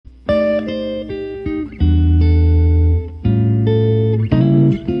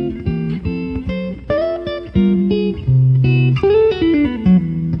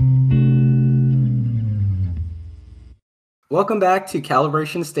Welcome back to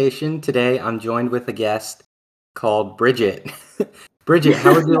Calibration Station. Today I'm joined with a guest called Bridget. Bridget,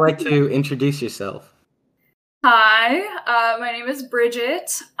 how would you like to introduce yourself? Hi, my name is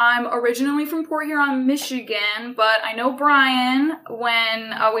Bridget. I'm originally from Port Huron, Michigan, but I know Brian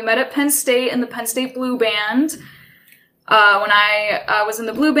when we met at Penn State in the Penn State Blue Band. When I was in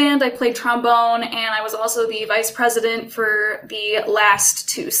the Blue Band, I played trombone, and I was also the vice president for the last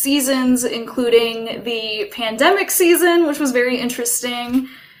two seasons, including the pandemic season, which was very interesting.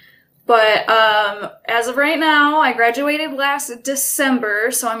 But as of right now, I graduated last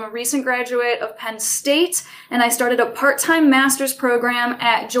December, so I'm a recent graduate of Penn State, and I started a part-time master's program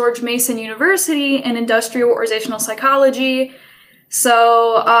at George Mason University in industrial organizational psychology.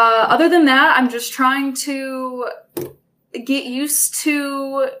 So other than that, I'm just trying to get used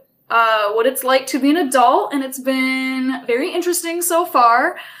to what it's like to be an adult, and it's been very interesting so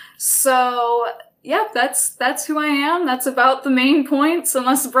far. So yeah, that's who I am. That's about the main points.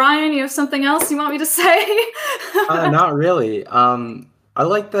 Unless Brian, you have something else you want me to say? Not really. I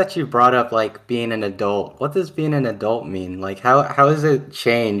like that you brought up like being an adult. What does being an adult mean? Like how has it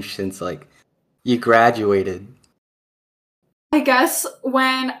changed since like you graduated? I guess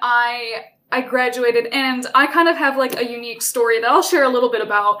when I graduated, and I kind of have like a unique story that I'll share a little bit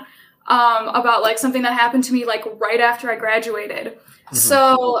about like something that happened to me like right after I graduated. Hmm.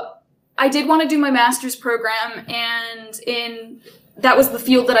 So I did want to do my master's program, and in that was the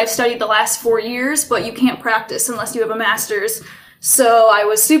field that I've studied the last 4 years, but you can't practice unless you have a master's. So I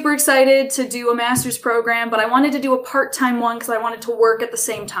was super excited to do a master's program, but I wanted to do a part-time one because I wanted to work at the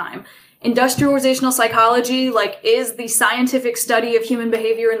same time. Industrial organizational psychology, like, is the scientific study of human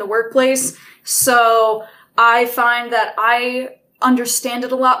behavior in the workplace. So I find that I understand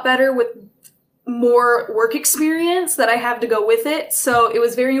it a lot better with more work experience that I have to go with it. So it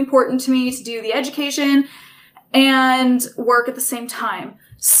was very important to me to do the education and work at the same time.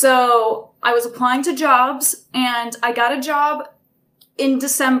 So I was applying to jobs, and I got a job in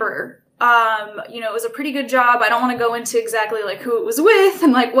December. It was a pretty good job. I don't want to go into exactly like who it was with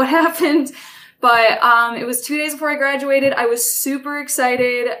and like what happened, but it was 2 days before I graduated. I was super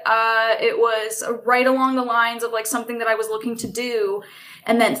excited. It was right along the lines of like something that I was looking to do.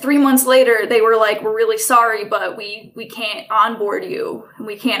 And then 3 months later, they were like, "We're really sorry, but we can't onboard you and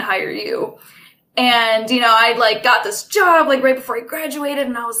we can't hire you." And, I like got this job like right before I graduated,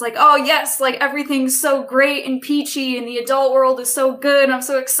 and I was like, "Oh yes, like everything's so great and peachy and the adult world is so good. And I'm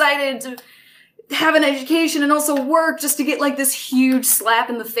so excited to have an education and also work," just to get like this huge slap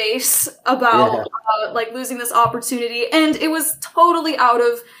in the face Yeah. about like losing this opportunity. And it was totally out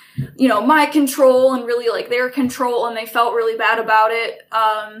of, my control and really like their control, and they felt really bad about it.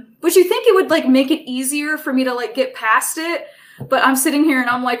 But you think it would like make it easier for me to like get past it. But I'm sitting here and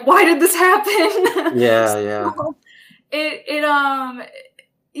I'm like, why did this happen? Yeah, yeah. So it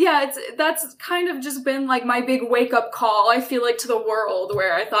yeah, that's kind of just been like my big wake up call, I feel like, to the world,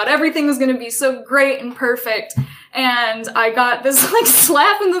 where I thought everything was going to be so great and perfect, and I got this like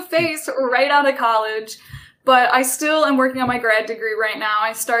slap in the face right out of college. But I still am working on my grad degree right now.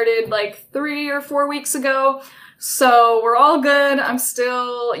 I started like 3 or 4 weeks ago. So we're all good. I'm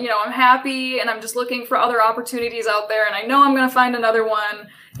still, I'm happy, and I'm just looking for other opportunities out there, and I know I'm going to find another one.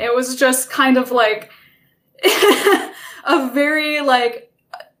 It was just kind of like a very like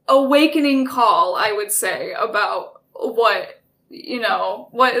awakening call, I would say, about what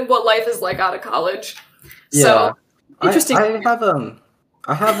life is like out of college. Yeah. So interesting.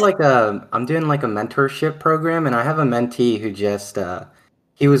 I have like I'm doing like a mentorship program, and I have a mentee who just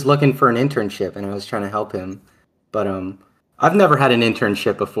he was looking for an internship, and I was trying to help him. But I've never had an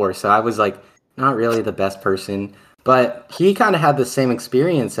internship before, so I was like not really the best person. But he kind of had the same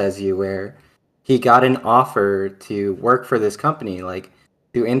experience as you, where he got an offer to work for this company, like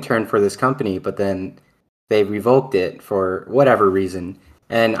to intern for this company, but then they revoked it for whatever reason.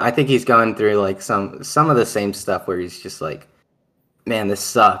 And I think he's going through like some of the same stuff where he's just like, man, this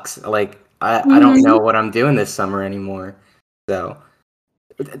sucks. Like I don't know Mhm. what I'm doing this summer anymore. So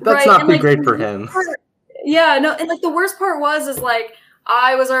that's Right. not And too like great the for worst him. part, yeah, no, and like the worst part is like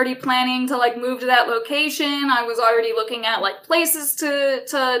I was already planning to like move to that location. I was already looking at like places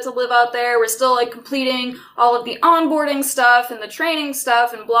to live out there. We're still like completing all of the onboarding stuff and the training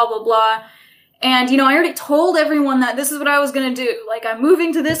stuff and blah blah blah. And I already told everyone that this is what I was gonna do. Like, I'm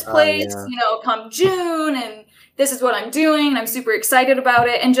moving to this place, Yeah. come June, and this is what I'm doing, and I'm super excited about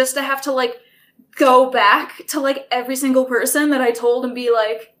it. And just to have to like go back to like every single person that I told and be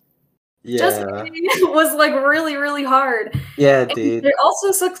like, Just Yeah. kidding. It was like really, really hard. Yeah, And dude. it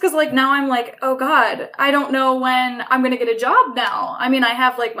also sucks because like now I'm like, oh God, I don't know when I'm gonna get a job now. I mean, I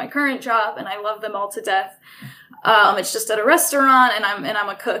have like my current job and I love them all to death. It's just at a restaurant and I'm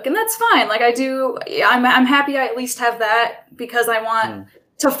a cook and that's fine. Like I'm happy I at least have that because I want Mm.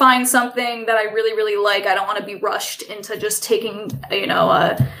 to find something that I really, really like. I don't want to be rushed into just taking,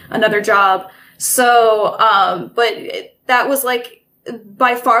 another job. So, that was like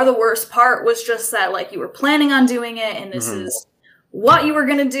by far the worst part was just that like you were planning on doing it and this Mhm. is what you were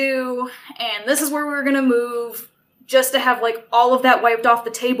going to do and this is where we were going to move just to have like all of that wiped off the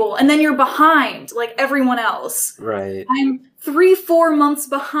table and then you're behind like everyone else. Right. I'm 3-4 months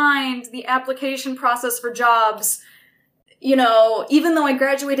behind the application process for jobs. You know, even though I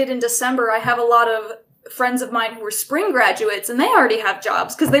graduated in December, I have a lot of friends of mine who were spring graduates and they already have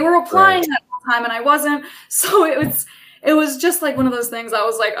jobs because they were applying Right. that whole time and I wasn't. So it was just like one of those things I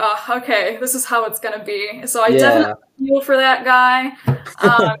was like, oh, okay, this is how it's gonna be. So I definitely Yeah. feel for that guy.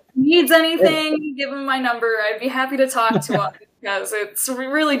 Needs Yeah. anything, give him my number. I'd be happy to talk to him because it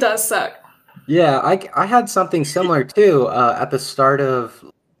really does suck. Yeah, I had something similar too. At the start of,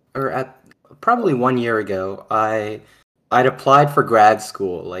 or at probably 1 year ago, I'd applied for grad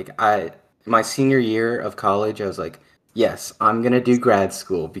school. My senior year of college, I was like, yes, I'm gonna do grad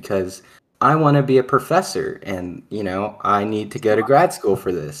school because I want to be a professor, and I need to go to grad school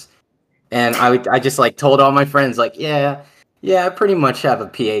for this. And I just like told all my friends like, yeah, yeah, I pretty much have a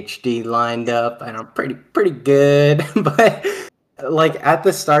PhD lined up, and I'm pretty good, but like at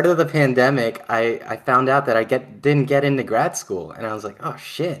the start of the pandemic, I found out that didn't get into grad school, and I was like, oh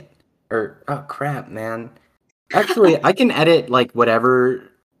shit, or oh crap, man. Actually, I can edit like whatever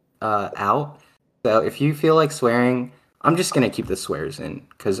out. So if you feel like swearing, I'm just gonna keep the swears in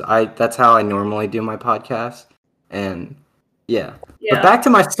because I that's how I normally do my podcast. And yeah, but Yeah. back to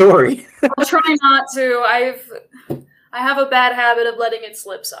my story. I'll try not to. I have a bad habit of letting it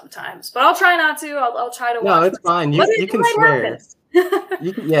slip sometimes, but I'll try not to. I'll try to No, watch it's myself. fine. But You it can might swear.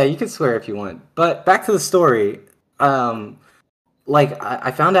 happen. You can swear if you want. But back to the story. Um, like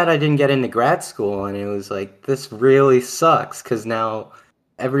I found out I didn't get into grad school, and it was like this really sucks because now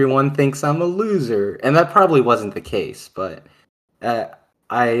everyone thinks I'm a loser, and that probably wasn't the case. But uh,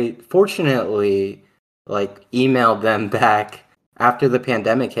 I fortunately like emailed them back after the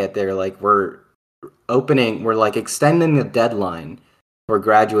pandemic hit. They're like, we're like extending the deadline for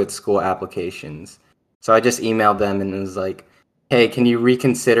graduate school applications. So I just emailed them and was like, hey, can you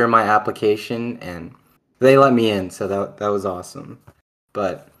reconsider my application? And they let me in, so that was awesome.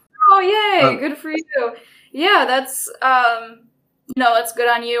 But Oh, yay! um, Good for you. Yeah, that's no, that's good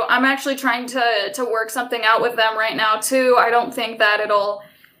on you. I'm actually trying to work something out with them right now too. I don't think that it'll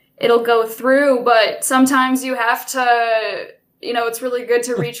go through, but sometimes you have to, it's really good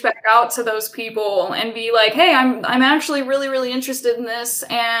to reach back out to those people and be like, "Hey, I'm actually really really interested in this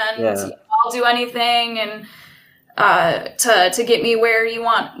and yeah. I'll do anything and to get me where you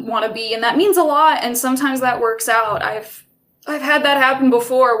want to be." And that means a lot and sometimes that works out. I've had that happen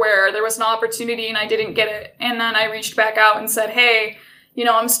before where there was an opportunity and I didn't get it. And then I reached back out and said, hey,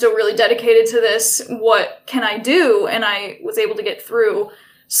 I'm still really dedicated to this. What can I do? And I was able to get through.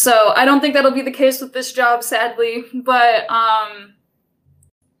 So I don't think that'll be the case with this job, sadly. But,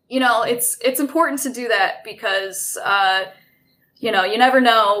 it's important to do that because, you never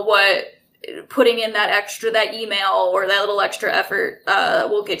know what putting in that email or that little extra effort,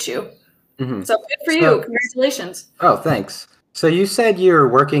 will get you. Mm-hmm. So good for you. Congratulations. Oh, thanks. So you said you're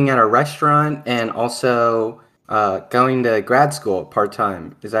working at a restaurant and also going to grad school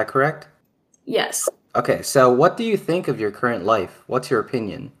part-time. Is that correct? Yes. Okay, so what do you think of your current life? What's your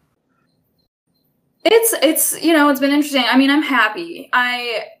opinion? It's it's been interesting. I mean, I'm happy.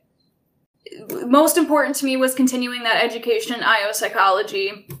 Most important to me was continuing that education in IO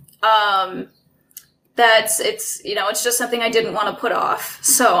psychology. It's just something I didn't want to put off.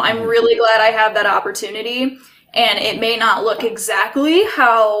 So I'm really glad I have that opportunity. And it may not look exactly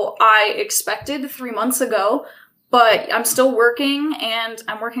how I expected 3 months ago, but I'm still working and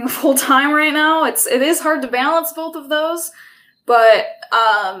I'm working full time right now. It is hard to balance both of those, but,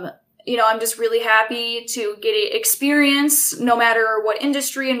 I'm just really happy to get experience no matter what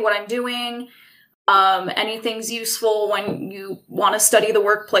industry and what I'm doing. Anything's useful when you want to study the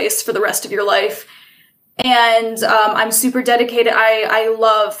workplace for the rest of your life. And I'm super dedicated. I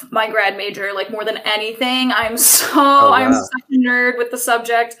love my grad major like more than anything. I'm Wow. such a nerd with the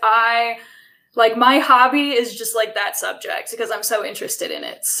subject. My hobby is just like that subject because I'm so interested in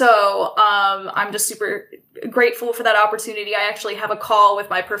it. So I'm just super grateful for that opportunity. I actually have a call with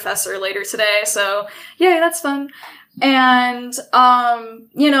my professor later today. So yay, that's fun. And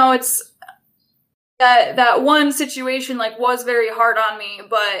that one situation like was very hard on me,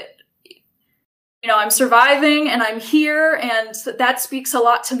 but you know, I'm surviving and I'm here, and that speaks a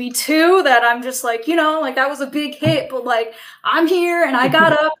lot to me too, that I'm just like, you know, like that was a big hit, but like I'm here and I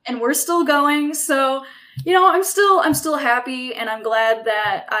got up and we're still going. So, you know, I'm still happy, and I'm glad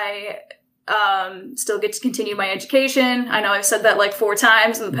that I still get to continue my education. I know I've said that like 4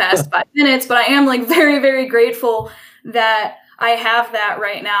 times in the past 5 minutes, but I am like very, very grateful that I have that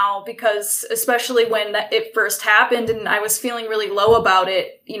right now, because especially when it first happened and I was feeling really low about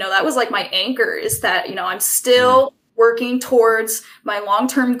it, you know, that was like my anchor, is that, you know, I'm still working towards my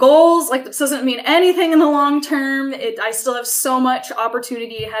long-term goals. Like, this doesn't mean anything in the long term. I still have so much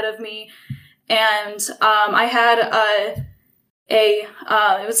opportunity ahead of me. And I had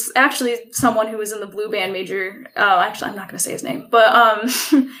it was actually someone who was in the blue band major. Actually, I'm not going to say his name, but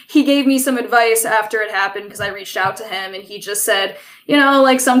he gave me some advice after it happened, because I reached out to him, and he just said, you know,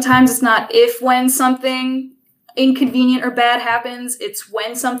 like sometimes it's not when something inconvenient or bad happens, it's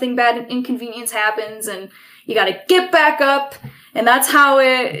when something bad and inconvenience happens, and you got to get back up. And that's how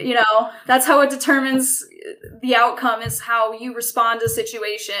it, you know, that's how it determines the outcome, is how you respond to a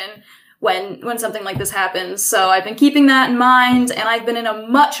situation when something like this happens. So I've been keeping that in mind, and I've been in a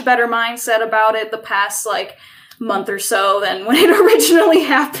much better mindset about it the past like month or so than when it originally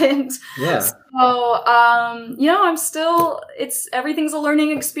happened. Yeah. So, you know, everything's a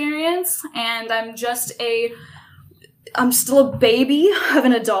learning experience, and I'm still a baby of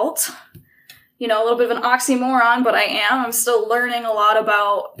an adult. You know, a little bit of an oxymoron, but I'm still learning a lot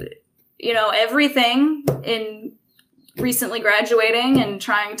about, you know, everything in recently graduating and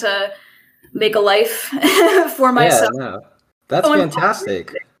trying to make a life for myself. Yeah, no. That's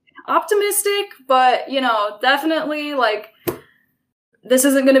fantastic. Optimistic, but, you know, definitely, like, this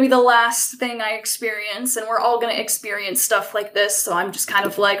isn't going to be the last thing I experience, and we're all going to experience stuff like this, so I'm just kind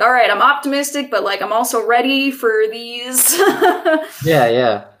of like, all right, I'm optimistic, but, like, I'm also ready for these...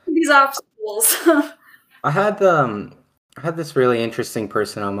 Yeah. these obstacles. I had this really interesting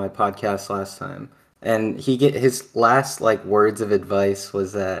person on my podcast last time, and his last, like, words of advice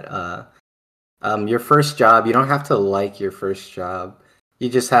was that, your first job, you don't have to like your first job. You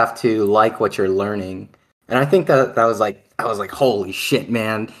just have to like what you're learning. And I think that was like, I was like, holy shit,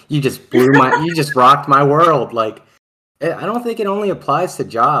 man. You just you just rocked my world. Like, I don't think it only applies to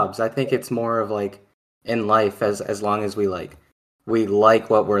jobs. I think it's more of like in life, as long as we like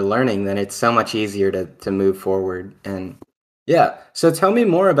what we're learning, then it's so much easier to move forward. And yeah. So tell me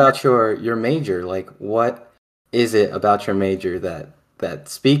more about your major. Like, what is it about your major that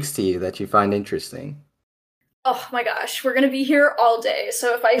speaks to you, that you find interesting? Oh my gosh, we're going to be here all day.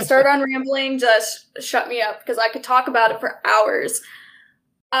 So if I start on rambling, just shut me up, because I could talk about it for hours.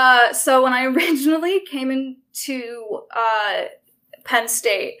 So when I originally came into Penn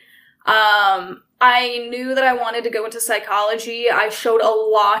State, I knew that I wanted to go into psychology. I showed a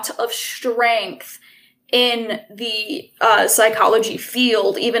lot of strength in the psychology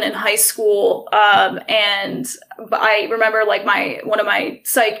field, even in high school. And I remember like one of my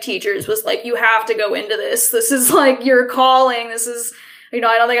psych teachers was like, you have to go into this. This is like your calling. This is, you know,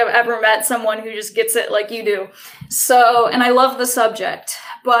 I don't think I've ever met someone who just gets it like you do. So, and I love the subject,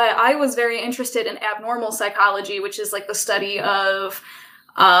 but I was very interested in abnormal psychology, which is like the study of,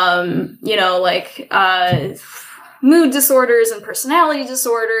 you know, like, mood disorders and personality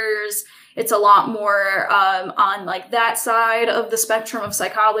disorders. It's a lot more on like that side of the spectrum of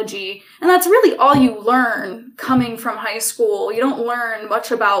psychology. And that's really all you learn coming from high school. You don't learn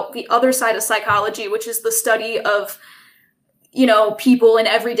much about the other side of psychology, which is the study of, you know, people in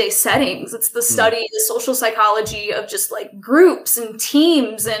everyday settings. It's the study, the social psychology of just like groups and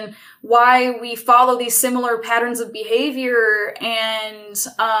teams, and why we follow these similar patterns of behavior. And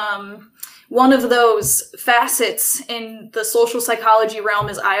one of those facets in the social psychology realm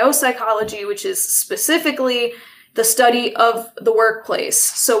is IO psychology, which is specifically the study of the workplace.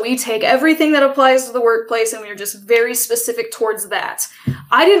 So we take everything that applies to the workplace and we're just very specific towards that.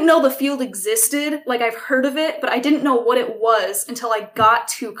 I didn't know the field existed. Like, I've heard of it, but I didn't know what it was until I got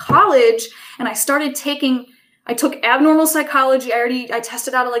to college and I took abnormal psychology. I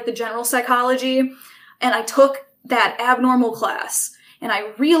tested out of like the general psychology, and I took that abnormal class, and I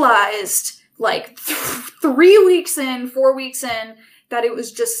realized like 4 weeks in, that it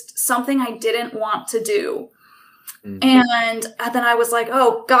was just something I didn't want to do. And then I was like,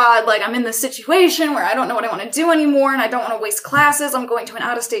 oh God, like I'm in this situation where I don't know what I want to do anymore, and I don't want to waste classes. I'm going to an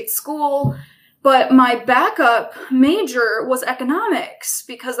out-of-state school. But my backup major was economics,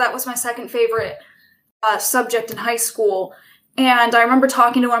 because that was my second favorite subject in high school. And I remember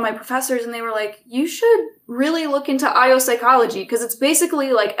talking to one of my professors and they were like, you should really look into IO psychology because it's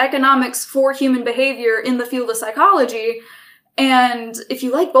basically like economics for human behavior in the field of psychology. And if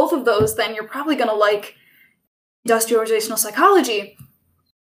you like both of those, then you're probably going to like industrial psychology.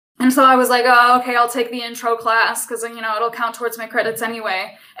 And so I was like, oh, okay, I'll take the intro class because, you know, it'll count towards my credits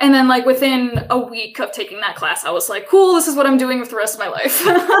anyway. And then like within a week of taking that class, I was like, cool, this is what I'm doing with the rest of my life.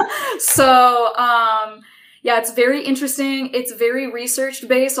 So, yeah, it's very interesting. It's very research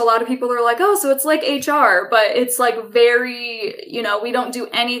based. A lot of people are like, oh, so it's like HR, but it's like very, you know, we don't do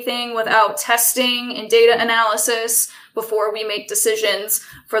anything without testing and data analysis before we make decisions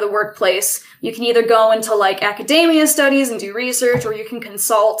for the workplace. You can either go into like academia studies and do research, or you can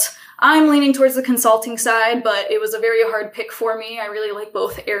consult. I'm leaning towards the consulting side, but it was a very hard pick for me. I really like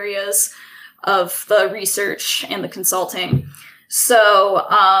both areas of the research and the consulting. So,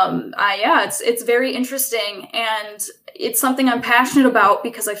 it's very interesting, and it's something I'm passionate about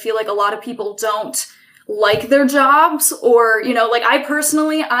because I feel like a lot of people don't like their jobs, or, you know, like I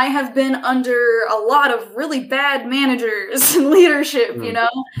have been under a lot of really bad managers and leadership, you know,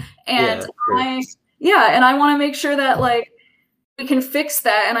 and and I want to make sure that like we can fix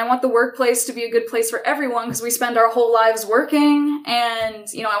that. And I want the workplace to be a good place for everyone because we spend our whole lives working, and,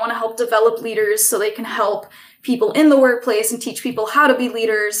 you know, I want to help develop leaders so they can help people in the workplace and teach people how to be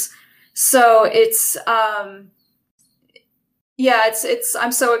leaders. So it's, I'm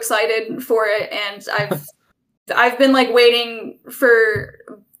so excited for it. And I've been like waiting for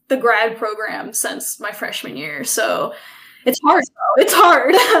the grad program since my freshman year. So it's hard though. It's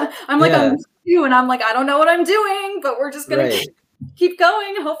hard. I'm like, I'm new and I'm like, I don't know what I'm doing, but we're just going to keep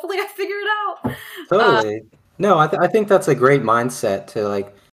going. Hopefully I figure it out. Totally. No, I think that's a great mindset to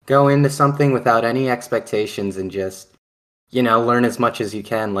like go into something without any expectations and just, you know, learn as much as you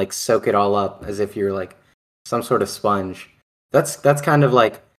can, like soak it all up as if you're like some sort of sponge. That's kind of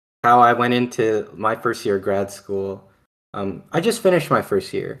like how I went into my first year of grad school. I just finished my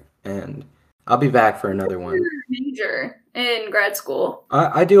first year and I'll be back for another one. Major in grad school?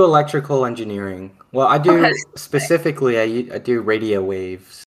 I do electrical engineering. Well, I do specifically, I do radio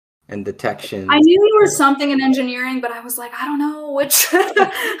waves and detection. I knew there was something in engineering, but I was like, I don't know which.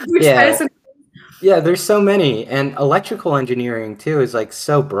 Yeah, there's so many, and electrical engineering too is like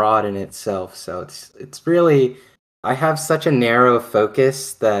so broad in itself. So it's really, I have such a narrow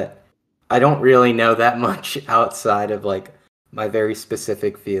focus that I don't really know that much outside of like my very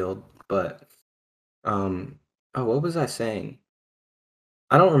specific field. But what was I saying?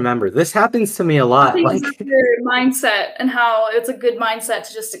 I don't remember. This happens to me a lot. Like your mindset and how it's a good mindset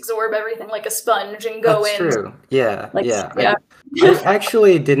to just absorb everything like a sponge and go in. That's true. Yeah. I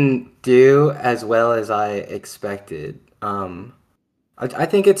actually didn't do as well as I expected. I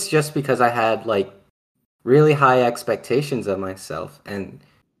think it's just because I had like really high expectations of myself, and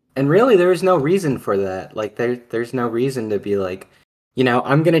really there no reason for that. Like there's no reason to be like, you know,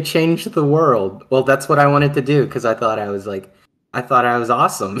 I'm gonna change the world. Well, that's what I wanted to do because I thought I was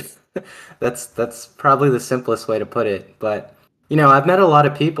awesome. That's probably the simplest way to put it. But, you know, I've met a lot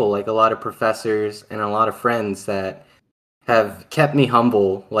of people, like a lot of professors and a lot of friends that have kept me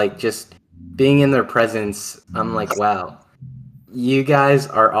humble. Like just being in their presence, I'm like, wow, you guys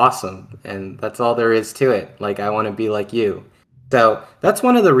are awesome. And that's all there is to it. Like, I want to be like you. So that's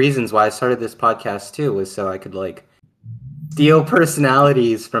one of the reasons why I started this podcast too, was so I could like steal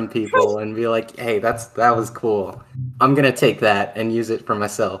personalities from people and be like, hey, that was cool. I'm going to take that and use it for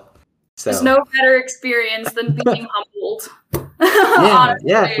myself. So there's no better experience than being humbled.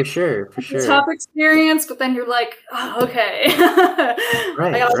 Yeah, for sure. It's a tough experience, but then you're like, oh, okay. I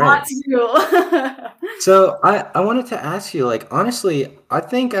got a lot to do. So I wanted to ask you, like, honestly, I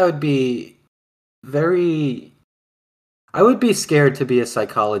think I would be scared to be a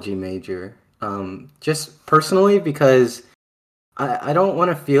psychology major. Just personally, because I don't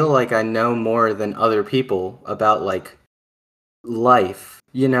want to feel like I know more than other people about like life,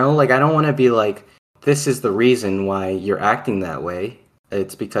 you know? Like I don't want to be like, this is the reason why you're acting that way.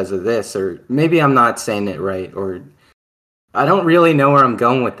 It's because of this, or maybe I'm not saying it right, or I don't really know where I'm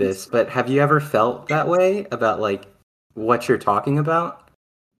going with this, but have you ever felt that way about like what you're talking about?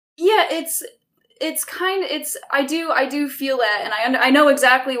 Yeah, I do feel that, and I know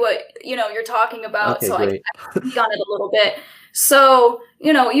exactly what, you know, you're talking about. Okay, so great. I speak on it a little bit. So,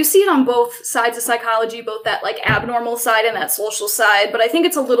 you know, you see it on both sides of psychology, both that like abnormal side and that social side, but I think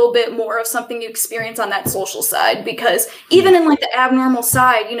it's a little bit more of something you experience on that social side, because even in like the abnormal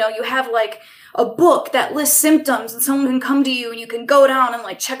side, you know, you have like a book that lists symptoms and someone can come to you and you can go down and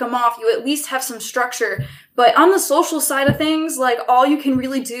like check them off. You at least have some structure. But on the social side of things, like all you can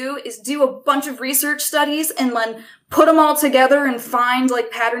really do is do a bunch of research studies and then put them all together and find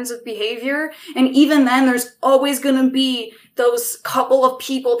like patterns of behavior. And even then there's always going to be those couple of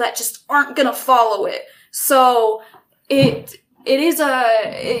people that just aren't going to follow it. So it is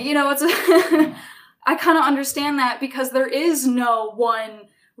it's a, I kind of understand that because there is no one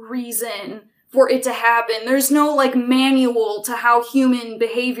reason for it to happen. There's no like manual to how human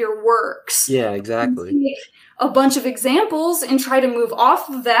behavior works. Yeah, exactly. A bunch of examples and try to move off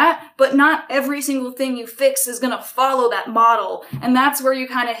of that, but not every single thing you fix is going to follow that model. And that's where you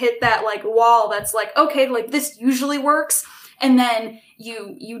kind of hit that like wall that's like, okay, like this usually works. And then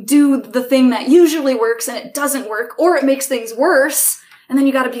you do the thing that usually works and it doesn't work, or it makes things worse. And then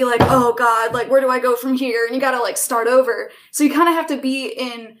you got to be like, oh God, like where do I go from here? And you got to like start over. So you kind of have to be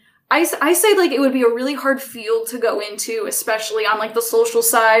in, I say like it would be a really hard field to go into, especially on like the social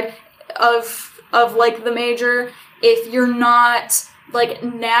side of like the major, if you're not like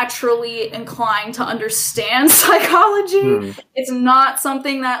naturally inclined to understand psychology. It's not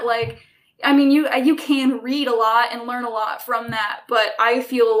something that like, I mean, you can read a lot and learn a lot from that, but I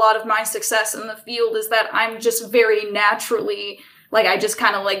feel a lot of my success in the field is that I'm just very naturally, like, I just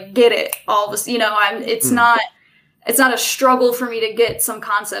kind of like get it all this, it's not a struggle for me to get some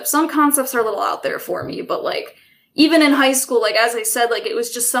concepts. Some concepts are a little out there for me, but like, even in high school, like, as I said, like, it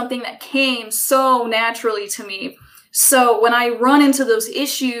was just something that came so naturally to me. So when I run into those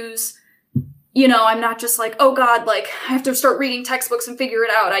issues, I'm not just like, oh God, like I have to start reading textbooks and figure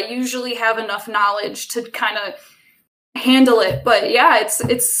it out. I usually have enough knowledge to kind of handle it. But yeah,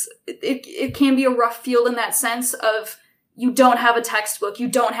 it can be a rough field in that sense of you don't have a textbook, you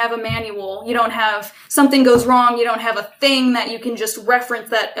don't have a manual, you don't have something goes wrong, you don't have a thing that you can just reference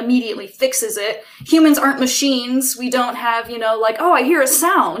that immediately fixes it. Humans aren't machines. We don't have, like, oh, I hear a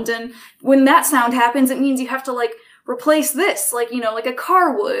sound, and when that sound happens, it means you have to like replace this, like, like a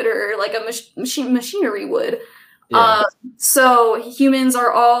car would, or like a machinery would. Yeah. So humans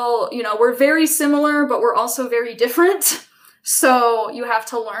are all, we're very similar, but we're also very different. So you have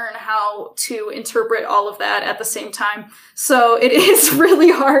to learn how to interpret all of that at the same time. So it is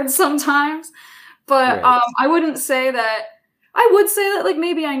really hard sometimes, but Right. I would say that like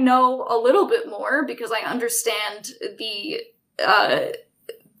maybe I know a little bit more because I understand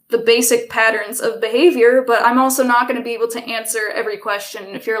the basic patterns of behavior, but I'm also not going to be able to answer every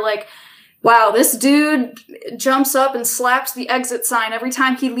question. If you're like, wow, this dude jumps up and slaps the exit sign every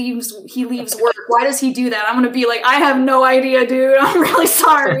time he leaves work, why does he do that? I'm going to be like, I have no idea, dude. I'm really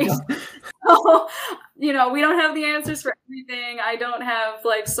sorry. So, we don't have the answers for everything. I don't have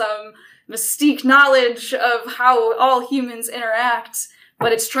like some mystique knowledge of how all humans interact,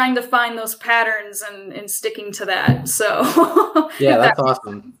 but it's trying to find those patterns and sticking to that. So Yeah, that's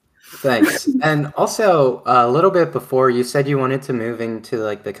awesome. Thanks. And also, a little bit before, you said you wanted to move into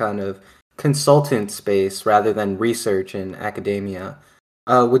like the kind of consultant space rather than research in academia.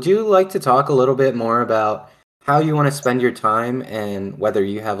 Would you like to talk a little bit more about how you want to spend your time and whether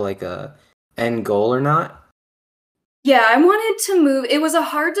you have like a end goal or not? Yeah, I wanted to move. It was a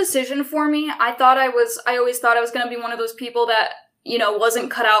hard decision for me. I always thought I was going to be one of those people that,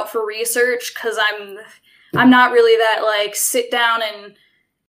 wasn't cut out for research, because I'm not really that like sit down and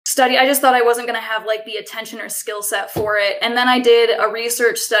study. I just thought I wasn't going to have like the attention or skill set for it. And then I did a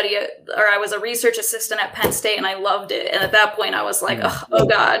research study, or I was a research assistant at Penn State, and I loved it. And at that point I was like, oh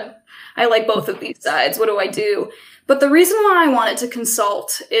God, I like both of these sides. What do I do? But the reason why I wanted to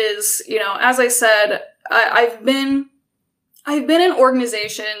consult is, as I said, I've been in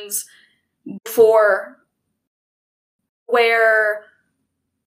organizations before where,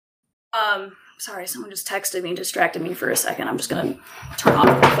 sorry, someone just texted me and distracted me for a second. I'm just going to turn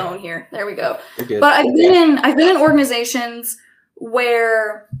off the phone here. There we go. But I've been in organizations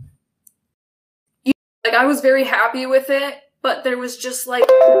where like I was very happy with it, but there was just like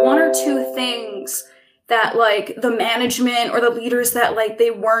one or two things that like the management or the leaders that like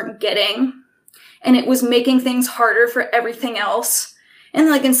they weren't getting, and it was making things harder for everything else. And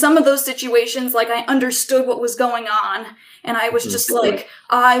like in some of those situations, like I understood what was going on, and I was just like,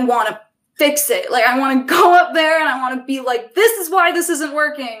 I want to fix it. Like I want to go up there and I want to be like, this is why this isn't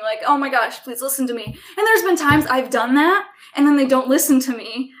working. Like, oh my gosh, please listen to me. And there's been times I've done that and then they don't listen to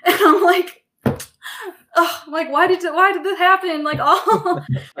me. And I'm like, oh, like, why did this happen? Like, oh,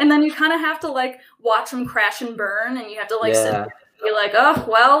 and then you kind of have to like watch them crash and burn, and you have to like sit there and be like, oh,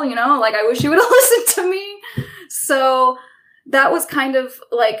 well, like I wish you would have listened to me. So that was kind of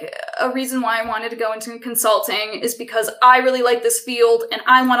like a reason why I wanted to go into consulting, is because I really like this field and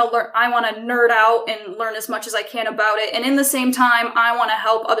I want to learn, I want to nerd out and learn as much as I can about it. And in the same time, I want to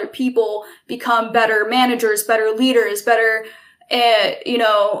help other people become better managers, better leaders, better,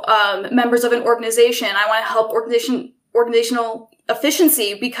 members of an organization. I want to help organizational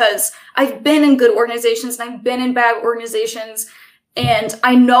efficiency, because I've been in good organizations and I've been in bad organizations, and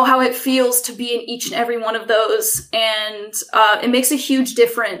I know how it feels to be in each and every one of those. And it makes a huge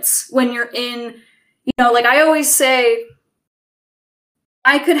difference when you're in, like I always say,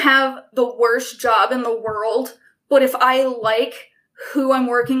 I could have the worst job in the world, but if I like who I'm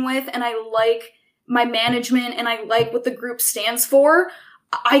working with and I like my management and I like what the group stands for,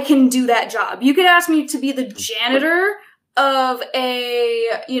 I can do that job. You could ask me to be the janitor of a,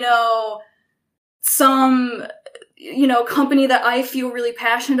 some company that I feel really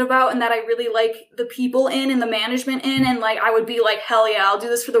passionate about and that I really like the people in and the management in, and like I would be like, hell yeah, I'll do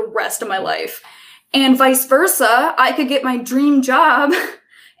this for the rest of my life. And vice versa, I could get my dream job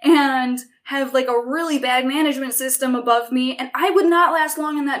and have like a really bad management system above me, and I would not last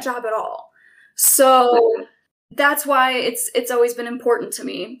long in that job at all. So that's why it's always been important to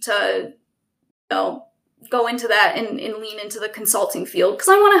me to go into that and lean into the consulting field, because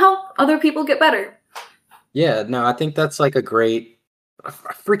I want to help other people get better. Yeah, no, I think that's like a great. I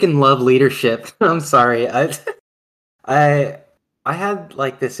freaking love leadership. I'm sorry, I had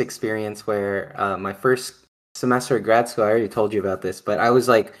like this experience where my first semester at grad school. I already told you about this, but I was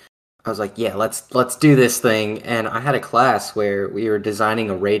like, yeah, let's do this thing. And I had a class where we were designing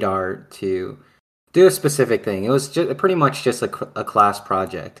a radar to do a specific thing. It was pretty much just a class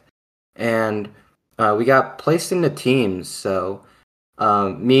project, and we got placed into teams. So.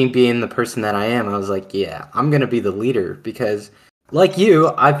 Me being the person that I am, I was like, yeah, I'm gonna be the leader, because, like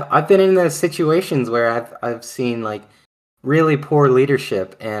you, I've been in those situations where I've seen like really poor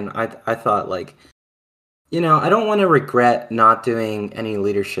leadership, and I thought like, I don't want to regret not doing any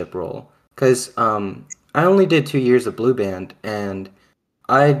leadership role, because I only did 2 years of Blue Band and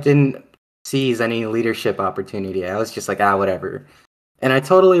I didn't seize any leadership opportunity. I was just like, whatever, and I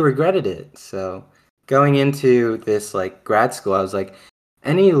totally regretted it. So going into this like grad school, I was like,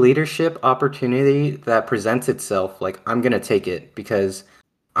 any leadership opportunity that presents itself, like I'm gonna take it, because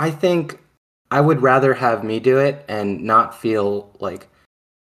I think I would rather have me do it and not feel like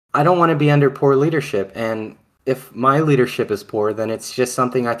I don't want to be under poor leadership. And if my leadership is poor, then it's just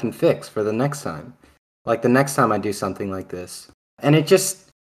something I can fix for the next time. Like the next time I do something like this. And it just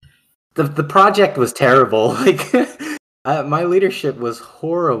the project was terrible. Like my leadership was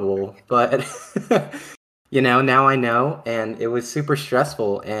horrible, but now I know, and it was super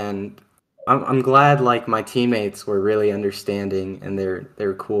stressful, and I'm glad like my teammates were really understanding and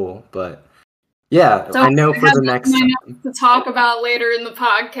they're cool. But yeah, So I know for the next time to talk about later in the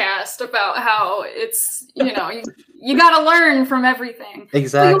podcast about how it's you got to learn from everything.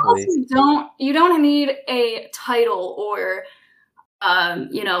 Exactly. You don't need a title or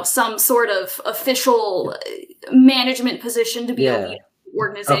some sort of official management position to be a leader.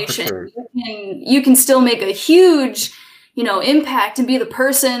 Organization. Oh, for sure. You can still make a huge impact and be the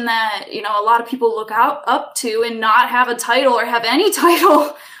person that a lot of people look up to, and not have a title or have any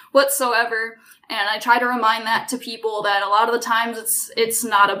title whatsoever. And I try to remind that to people, that a lot of the times it's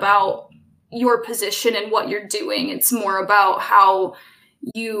not about your position and what you're doing. It's more about how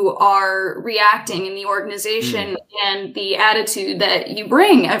you are reacting in the organization and the attitude that you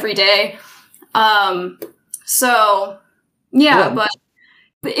bring every day. So yeah. But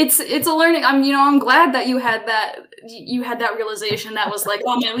it's a learning. I'm glad that you had that realization that was like,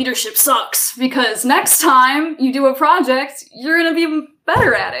 oh, my leadership sucks, because next time you do a project, you're gonna be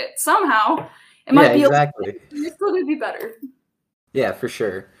better at it somehow. It might be exactly. You're still gonna be better. Yeah, for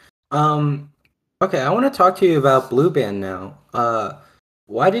sure. Okay, I want to talk to you about Blue Band now.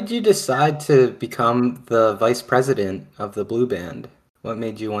 Why did you decide to become the vice president of the Blue Band? What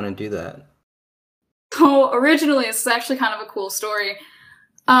made you want to do that? So originally, it's actually kind of a cool story.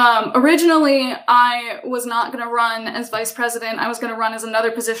 Originally, I was not going to run as vice president. I was going to run as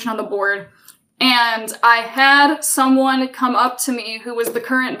another position on the board. And I had someone come up to me who was the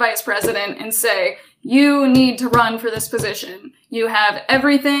current vice president and say, you need to run for this position. You have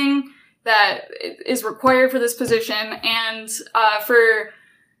everything that is required for this position. And for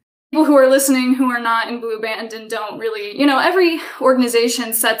people who are listening who are not in Blue Band and don't really, every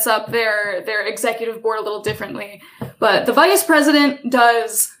organization sets up their executive board a little differently. But the vice president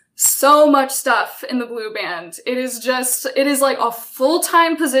does so much stuff in the Blue Band. It is like a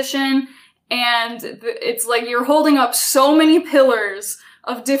full-time position, and it's like you're holding up so many pillars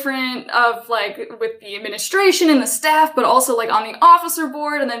different, of like with the administration and the staff, but also like on the officer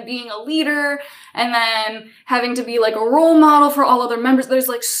board, and then being a leader, and then having to be like a role model for all other members. There's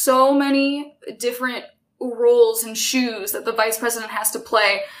like so many different roles and shoes that the vice president has to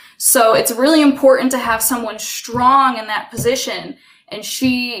play. So it's really important to have someone strong in that position. And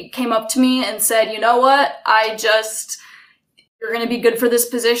she came up to me and said, you know what? You're going to be good for this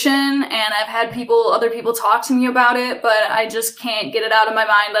position. And I've had other people talk to me about it, but I just can't get it out of my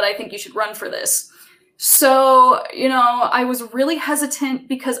mind that I think you should run for this. So, you know, I was really hesitant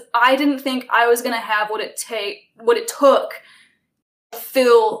because I didn't think I was going to have what it took to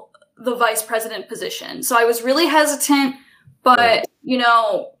fill the vice president position. So I was really hesitant, but, you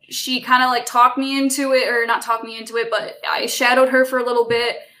know, she kind of like talked me into it, or not talked me into it, but I shadowed her for a little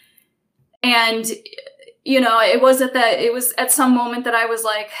bit. And, you know, it was at some moment that I was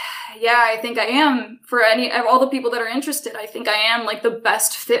like, yeah, I think I am, for all the people that are interested, I think I am like the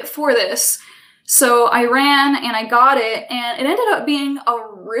best fit for this. So I ran and I got it, and it ended up being a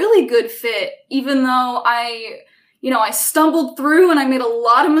really good fit, even though I stumbled through and I made a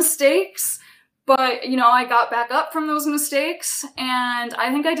lot of mistakes. But, you know, I got back up from those mistakes, and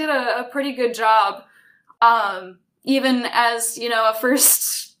I think I did a pretty good job. Even as, you know,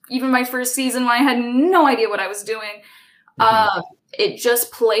 even my first season when I had no idea what I was doing, it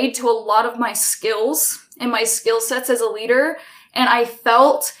just played to a lot of my skills and my skill sets as a leader. And I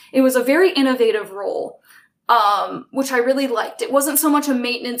felt it was a very innovative role, which I really liked. It wasn't so much a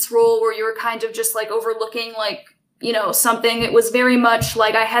maintenance role where you were kind of just like overlooking like, you know, something. It was very much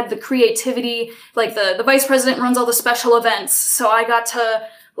like I had the creativity, like the vice president runs all the special events. So I got to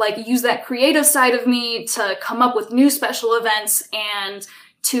like use that creative side of me to come up with new special events and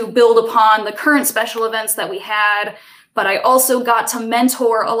to build upon the current special events that we had. But I also got to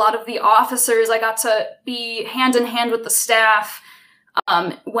mentor a lot of the officers. I got to be hand in hand with the staff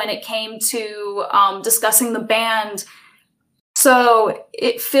when it came to discussing the band. So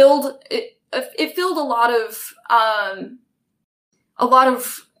it filled a lot of, I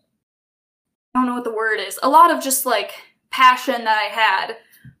don't know what the word is, a lot of just like passion that I had,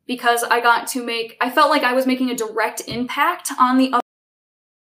 because I felt like I was making a direct impact on the other.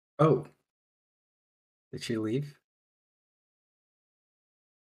 Oh, did she leave?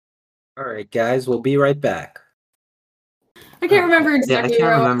 All right, guys, we'll be right back. I can't remember exactly. Yeah, I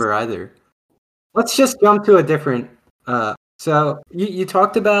can't remember either. Let's just jump to a different, so you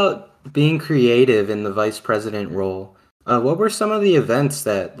talked about being creative in the vice president role. What were some of the events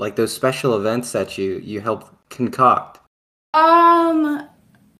that, like those special events that you helped concoct? So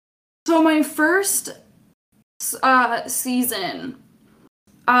my first season,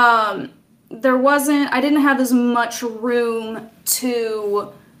 I didn't have as much room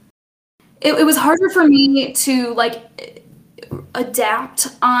to, it was harder for me to like adapt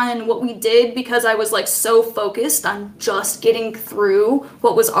on what we did because I was like so focused on just getting through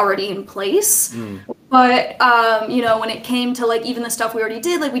what was already in place. But you know, when it came to like even the stuff we already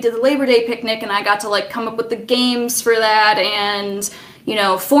did, like we did the Labor Day picnic and I got to like come up with the games for that, and you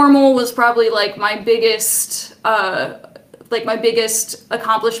know, formal was probably like my biggest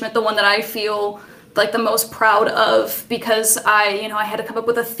accomplishment, the one that I feel like the most proud of, because I had to come up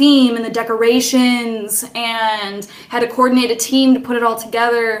with a theme and the decorations and had to coordinate a team to put it all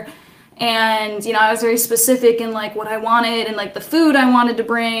together. And, you know, I was very specific in like what I wanted and like the food I wanted to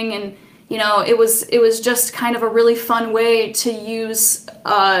bring. And, you know, it was just kind of a really fun way to use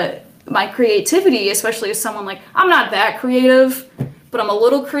my creativity, especially as someone like, I'm not that creative, but I'm a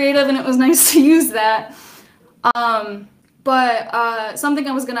little creative, and it was nice to use that. But something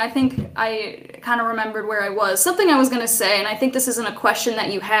I think I kind of remembered where I was. Something I was going to say, and I think this isn't a question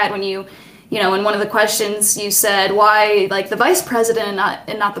that you had when you know, in one of the questions you said, why like the vice president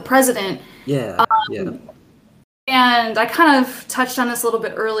and not the president? Yeah, yeah. And I kind of touched on this a little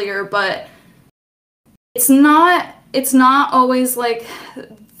bit earlier, but it's not always like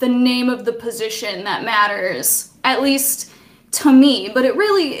the name of the position that matters, at least to me, but it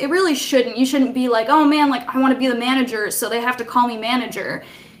really shouldn't. You shouldn't be like, oh man, like I want to be the manager, so they have to call me manager.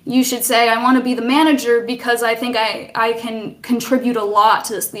 You should say, I want to be the manager because I think I can contribute a lot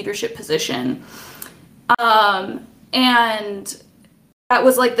to this leadership position. And that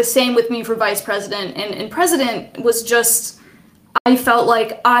was like the same with me for vice president, and president was just, I felt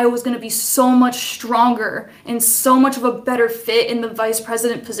like I was going to be so much stronger and so much of a better fit in the vice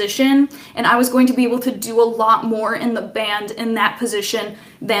president position, and I was going to be able to do a lot more in the band in that position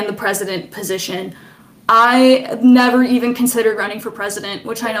than the president position. I never even considered running for president,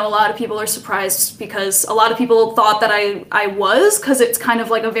 which I know a lot of people are surprised, because a lot of people thought that I was, because it's kind of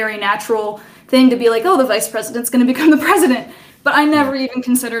like a very natural thing to be like, oh, the vice president's going to become the president. but I never even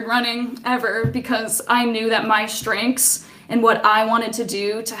considered running ever because I knew that my strengths and what I wanted to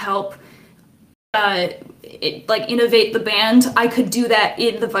do to help innovate the band, I could do that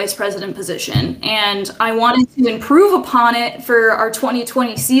in the vice president position. And I wanted to improve upon it for our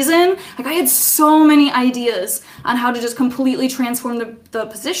 2020 season. Like, I had so many ideas on how to just completely transform the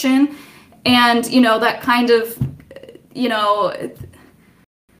position. And, that kind of,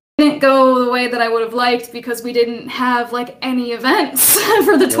 didn't go the way that I would have liked because we didn't have any events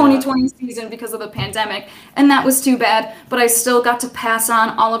for the 2020 season because of the pandemic, and that was too bad. But I still got to pass on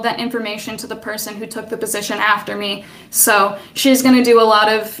all of that information to the person who took the position after me, so she's going to do a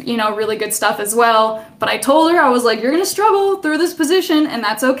lot of really good stuff as well. But I told her, I was like, you're going to struggle through this position, and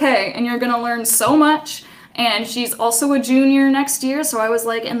that's okay, and you're going to learn so much. And she's also a junior next year, so I was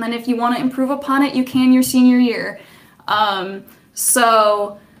like, and then if you want to improve upon it, you can your senior year.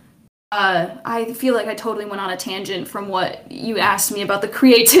 I feel like I totally went on a tangent from what you asked me about the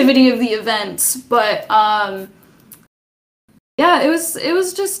creativity of the events, but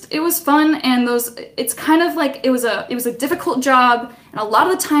it was fun, and it's kind of like it was a difficult job, and a lot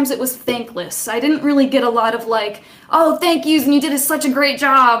of the times it was thankless. I didn't really get a lot of oh, thank yous, and you did such a great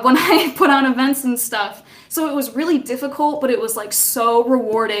job when I put on events and stuff. So it was really difficult, but it was so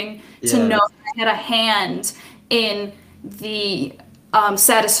rewarding to know that I had a hand in the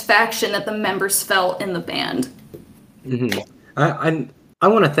satisfaction that the members felt in the band. Mm-hmm. I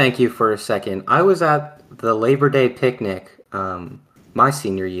want to thank you for a second. I was at the Labor Day picnic my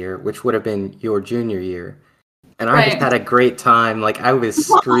senior year, which would have been your junior year, and I just had a great time. I was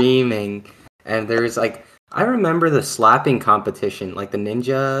screaming, and there's I remember the slapping competition, the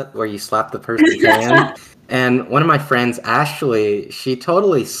ninja where you slap the person's hand. And one of my friends, Ashley, she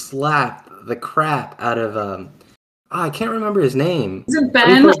totally slapped the crap out of I can't remember his name. Is it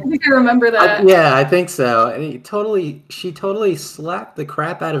Ben? I think I remember that. Yeah, I think so. And she totally slapped the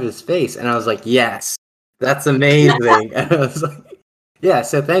crap out of his face, and I was like, yes, that's amazing. And I was like, yeah.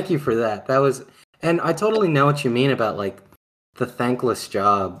 So thank you for that. And I totally know what you mean about the thankless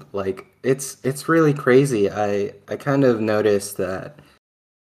job. It's really crazy. I kind of noticed that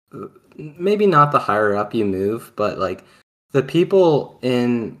maybe not the higher up you move, but the people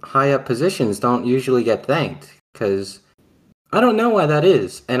in high up positions don't usually get thanked, because I don't know why that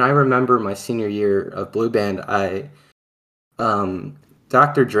is. And I remember my senior year of Blue Band,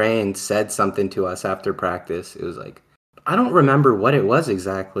 Dr. Drain said something to us after practice. It was I don't remember what it was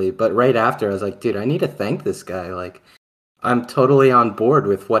exactly, but right after I was like, dude, I need to thank this guy. I'm totally on board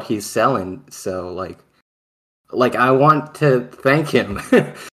with what he's selling. So I want to thank him.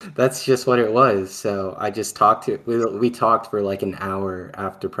 That's just what it was. So I just we talked for an hour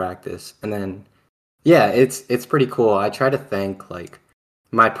after practice, and then it's pretty cool. I try to thank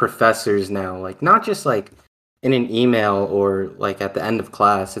my professors now, not just in an email or at the end of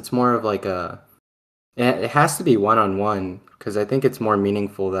class. It's more of it has to be one-on-one, because I think it's more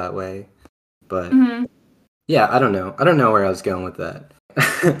meaningful that way. But yeah, I don't know where I was going with that.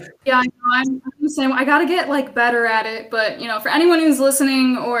 Yeah, I know. I'm the same. I gotta get better at it, but for anyone who's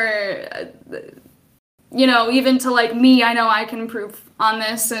listening, or even to me, I know I can improve on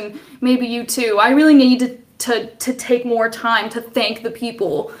this, and maybe you too. I really need to take more time to thank the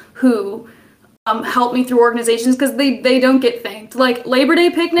people who help me through organizations, because they don't get thanked. Labor Day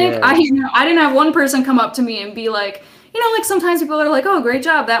picnic, I didn't have one person come up to me and be sometimes people are oh, great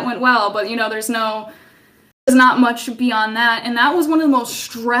job, that went well, but there's not much beyond that. And that was one of the most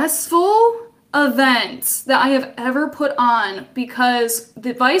stressful events that I have ever put on, because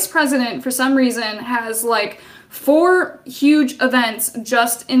the vice president, for some reason, has 4 huge events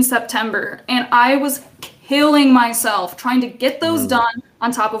just in September. And I was killing myself trying to get those done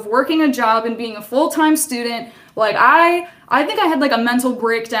on top of working a job and being a full-time student. I think I had a mental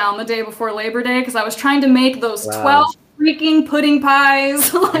breakdown the day before Labor Day, because I was trying to make those 12 freaking pudding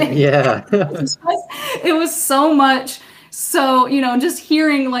pies. Yeah. It was so much. So, just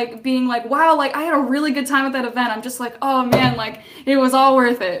hearing, being wow, I had a really good time at that event. I'm just oh man, it was all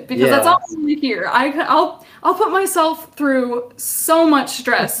worth it, because that's all I want to hear. I'll put myself through so much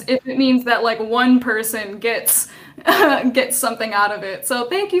stress if it means that one person gets something out of it. So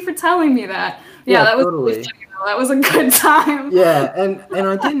thank you for telling me that. Yeah, that was totally. That was a good time. Yeah, and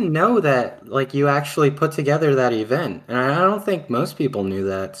I didn't know that you actually put together that event, and I don't think most people knew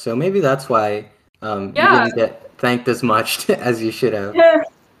that. So maybe that's why you didn't get thanked as much as you should have. Yeah.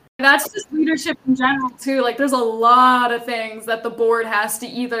 That's just leadership in general too. There's a lot of things that the board has to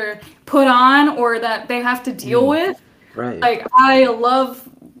either put on or that they have to deal with. Right. I love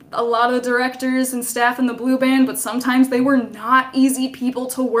a lot of the directors and staff in the Blue Band, but sometimes they were not easy people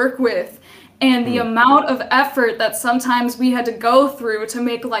to work with. And the amount of effort that sometimes we had to go through to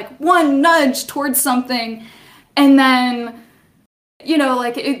make like one nudge towards something, and then, you know,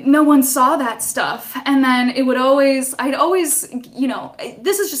 like no one saw that stuff. And then I'd always, you know,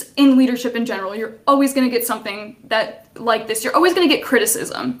 this is just in leadership in general. You're always going to get something that like this. You're always going to get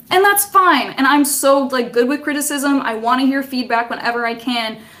criticism, and that's fine. And I'm so like good with criticism. I want to hear feedback whenever I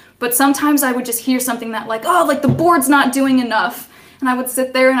can. But sometimes I would just hear something that like, oh, like the board's not doing enough. And I would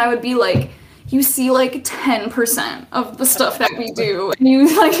sit there and I would be like, you see like 10% of the stuff that we do. And you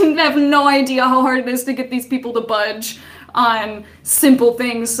like have no idea how hard it is to get these people to budge on simple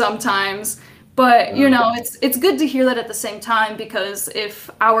things sometimes. But, you know, it's good to hear that at the same time, because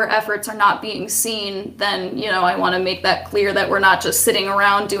if our efforts are not being seen, then, you know, I want to make that clear that we're not just sitting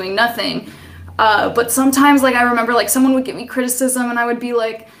around doing nothing. But sometimes, like, I remember, like, someone would give me criticism and I would be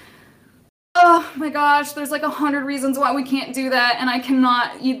like, oh my gosh, there's like 100 reasons why we can't do that, and I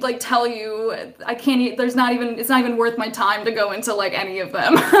cannot tell you, I can't, it's not even worth my time to go into like any of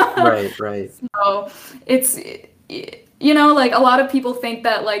them. Right. So it's, you know, like a lot of people think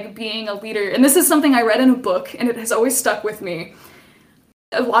that like being a leader, and this is something I read in a book and it has always stuck with me.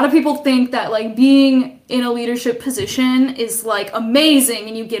 A lot of people think that like being in a leadership position is like amazing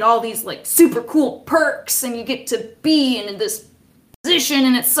and you get all these like super cool perks and you get to be in this position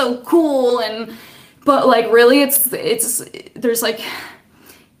and it's so cool, but like really there's like,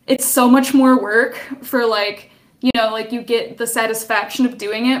 it's so much more work for like, you know, like you get the satisfaction of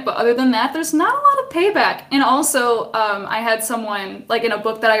doing it, but other than that there's not a lot of payback. And also I had someone like in a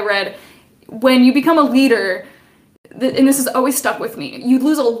book that I read, when you become a leader, and this has always stuck with me, you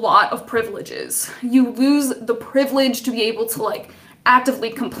lose a lot of privileges. You lose the privilege to be able to like actively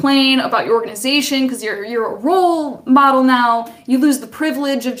complain about your organization because you're a role model now. You lose the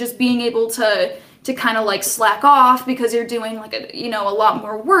privilege of just being able to kind of like slack off because you're doing like a lot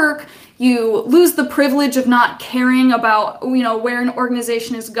more work. You lose the privilege of not caring about, you know, where an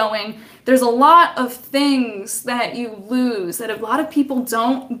organization is going. There's a lot of things that you lose that a lot of people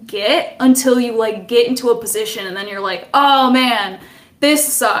don't get until you like get into a position, and then you're like, oh man, this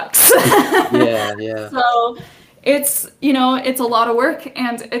sucks. Yeah. So it's, you know, it's a lot of work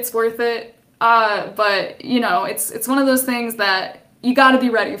and it's worth it. But you know, it's one of those things that you got to be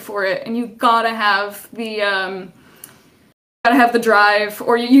ready for it, and you got to have the drive,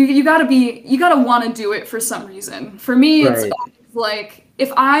 or you got to want to do it for some reason. For me, Right. it's like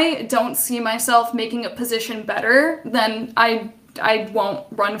if I don't see myself making a position better, then I won't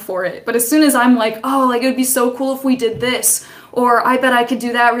run for it. But as soon as I'm like, oh, like it would be so cool if we did this, or I bet I could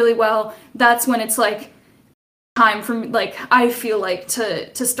do that really well, that's when it's like time for me, like I feel like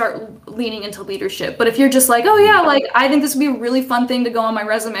to start leaning into leadership. But if you're just like, oh yeah, like I think this would be a really fun thing to go on my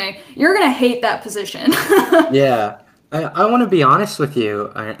resume, you're gonna hate that position. Yeah. I want to be honest with you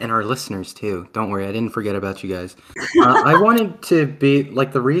and our listeners too. Don't worry, I didn't forget about you guys. I wanted to be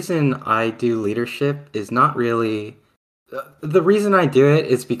like, the reason I do leadership is not really the reason I do it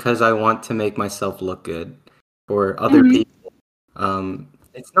is because I want to make myself look good for other people.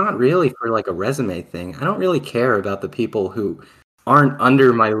 It's not really for like a resume thing. I don't really care about the people who aren't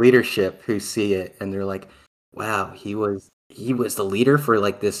under my leadership who see it and they're like, wow, he was the leader for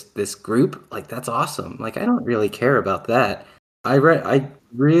like this group. Like that's awesome. Like I don't really care about that. I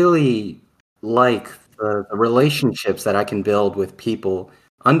really like the relationships that I can build with people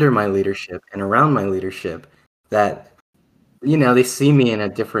under my leadership and around my leadership, that, you know, they see me in a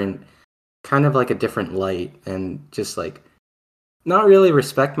different kind of like a different light and just like not really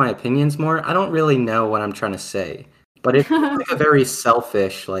respect my opinions more. I don't really know what I'm trying to say, but it's like a very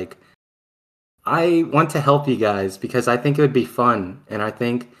selfish, like, I want to help you guys because I think it would be fun, and I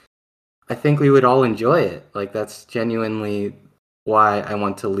think we would all enjoy it. Like that's genuinely why I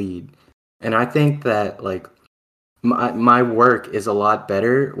want to lead. And I think that like my work is a lot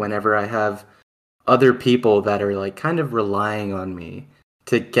better whenever I have other people that are like kind of relying on me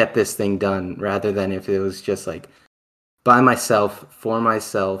to get this thing done, rather than if it was just like by myself, for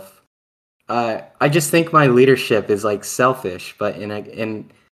myself. I just think my leadership is like selfish, but in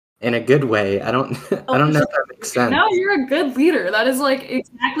a good way. I don't I don't know if that makes sense. No, you're a good leader. That is like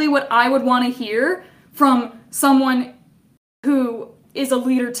exactly what I would want to hear from someone who is a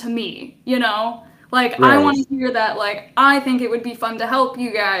leader to me, you know? Like I Right. want to hear that like I think it would be fun to help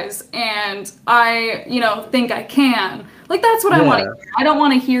you guys, and I, you know, think I can. Like that's what I want to Yeah. hear. I don't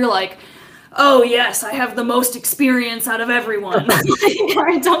want to hear like, oh yes, I have the most experience out of everyone.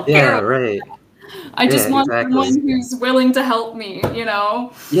 I don't Yeah, care. right. I just Yeah, want exactly. someone who's willing to help me, you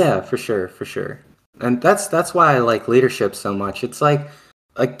know? Yeah, for sure. And that's why I like leadership so much. It's like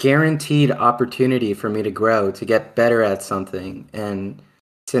a guaranteed opportunity for me to grow, to get better at something, and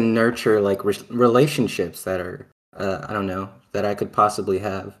to nurture like relationships that are I don't know, that I could possibly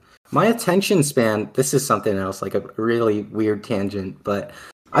have. My attention span, this is something else, like a really weird tangent, but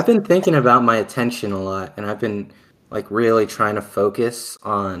I've been thinking about my attention a lot, and I've been like really trying to focus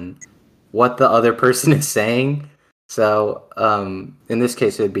on what the other person is saying. So, in this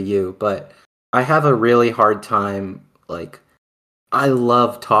case, it would be you, but I have a really hard time, like, I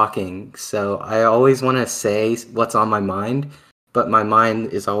love talking, so I always want to say what's on my mind, but my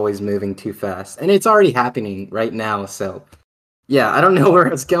mind is always moving too fast. And it's already happening right now, so yeah, I don't know where I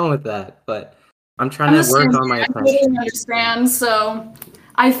was going with that, but I'm trying to work on my I attention. totally understand, so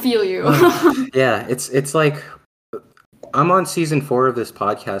I feel you. Yeah, it's like I'm on season 4 of this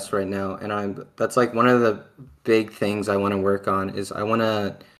podcast right now, and that's like one of the big things I want to work on is I want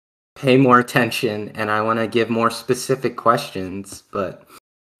to pay more attention and I want to give more specific questions. But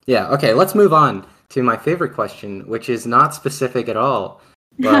yeah, okay, let's move on to my favorite question, which is not specific at all,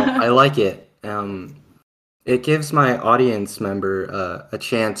 but I like it. It gives my audience member a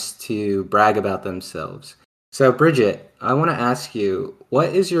chance to brag about themselves. So, Bridget, I want to ask you, what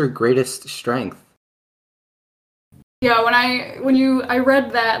is your greatest strength? Yeah, I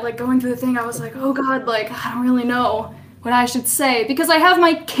read that, like going through the thing, I was like, oh God, like I don't really know what I should say because I have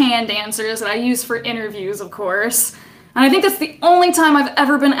my canned answers that I use for interviews, of course. And I think that's the only time I've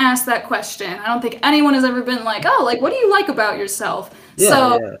ever been asked that question. I don't think anyone has ever been like, oh, like what do you like about yourself? Yeah,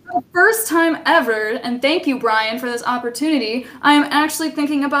 So, yeah. for the first time ever, and thank you, Brian, for this opportunity, I am actually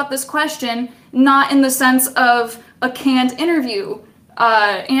thinking about this question not in the sense of a canned interview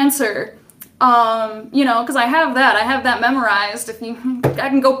answer. Because I have that memorized. I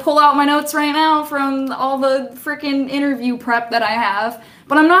can go pull out my notes right now from all the freaking interview prep that I have.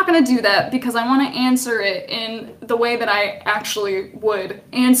 But I'm not gonna do that because I want to answer it in the way that I actually would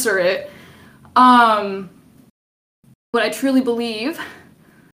answer it. What I truly believe.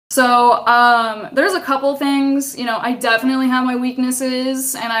 So, there's a couple things, I definitely have my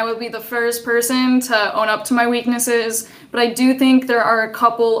weaknesses, and I would be the first person to own up to my weaknesses, but I do think there are a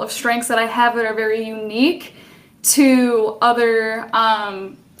couple of strengths that I have that are very unique to other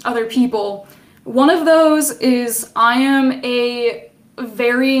people. One of those is I am a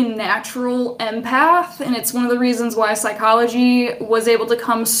very natural empath, and it's one of the reasons why psychology was able to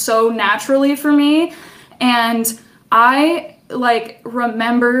come so naturally for me, and I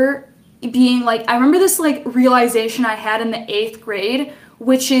remember being I remember this realization I had in the 8th grade,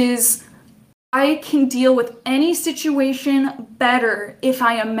 which is I can deal with any situation better if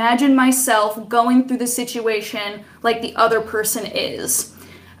I imagine myself going through the situation like the other person is.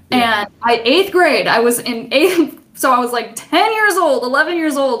 Yeah. And 8th grade, I was in 8th, so I was 10 years old, 11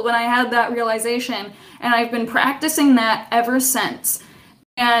 years old when I had that realization, and I've been practicing that ever since.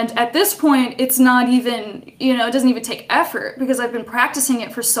 And at this point, it's not even, it doesn't even take effort because I've been practicing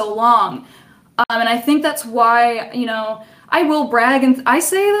it for so long. And I think that's why, I will brag and I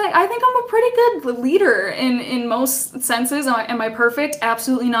say that I think I'm a pretty good leader in most senses. Am I perfect?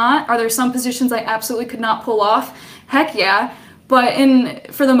 Absolutely not. Are there some positions I absolutely could not pull off? Heck yeah.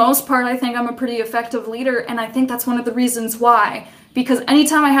 But for the most part, I think I'm a pretty effective leader. And I think that's one of the reasons why. Because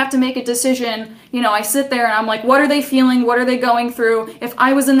anytime I have to make a decision, I sit there and I'm like, what are they feeling? What are they going through? If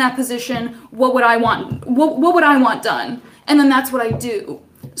I was in that position, what would I want? What would I want done? And then that's what I do.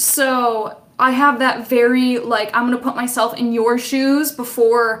 So I have that very, I'm going to put myself in your shoes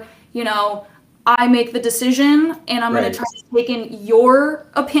before, I make the decision, and I'm going to try to take in your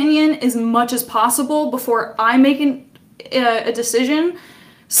opinion as much as possible before I make a decision.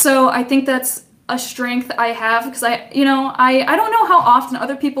 So I think that's a strength I have because I don't know how often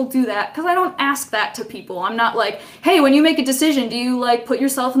other people do that because I don't ask that to people. I'm not like, hey, when you make a decision, do you put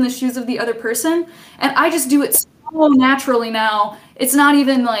yourself in the shoes of the other person? And I just do it so naturally now. It's not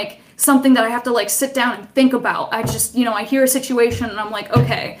even something that I have to sit down and think about. I just, I hear a situation and I'm like,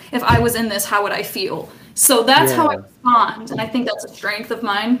 okay, if I was in this, how would I feel? So that's how I respond, and I think that's a strength of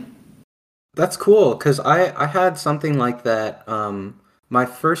mine. That's cool because I had something like that my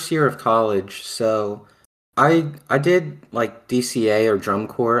first year of college. So I did DCA or drum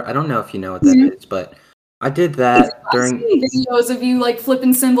corps. I don't know if you know what that is, but I did that during videos of you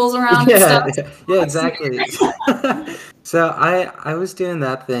flipping cymbals around and stuff. Yeah, exactly. So I was doing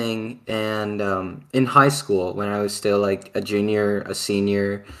that thing, and in high school when I was still a junior, a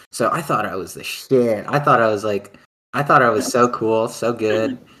senior. So I thought I was the shit. I thought I was so cool, so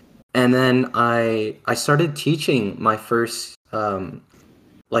good. And then I started teaching my first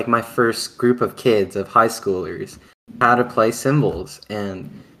my first group of kids, of high schoolers, how to play cymbals, and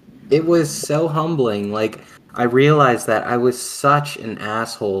it was so humbling. I realized that I was such an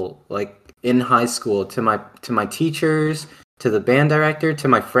asshole in high school to my teachers, to the band director, to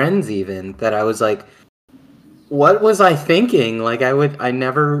my friends even, that I was like, what was I thinking? Like I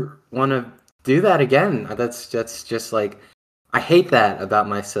never want to do that again. That's just like, I hate that about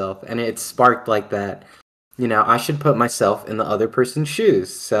myself, and it sparked like that. I should put myself in the other person's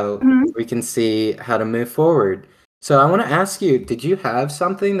shoes so Mhm. we can see how to move forward. So I want to ask you, did you have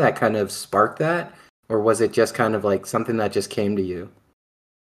something that kind of sparked that, or was it just kind of like something that just came to you?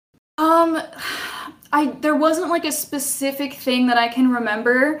 Um, there wasn't like a specific thing that I can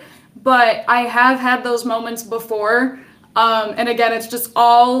remember, but I have had those moments before. And again, it's just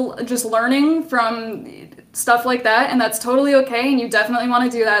all just learning from stuff like that, and that's totally okay, and you definitely want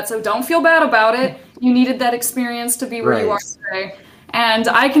to do that, so don't feel bad about it. You needed that experience to be where you are Right. today. And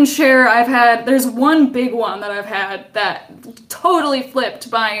I can share, there's one big one that I've had that totally flipped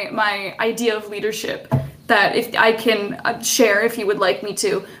my idea of leadership that if I can share if you would like me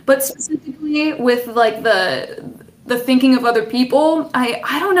to. But specifically with like the thinking of other people,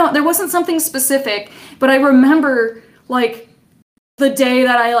 I don't know, there wasn't something specific, but I remember like the day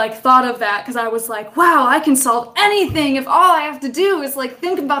that I like thought of that because I was like, wow, I can solve anything if all I have to do is like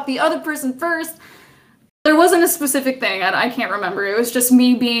think about the other person first. There wasn't a specific thing, and I can't remember. It was just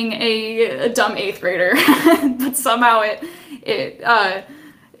me being a dumb eighth grader, but somehow it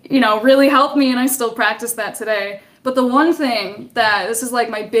really helped me, and I still practice that today. But the one thing that this is like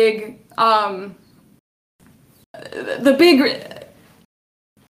my big, the big,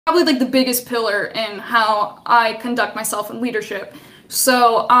 probably like the biggest pillar in how I conduct myself in leadership.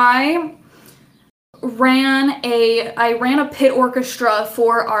 So I ran a pit orchestra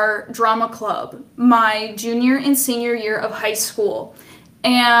for our drama club my junior and senior year of high school.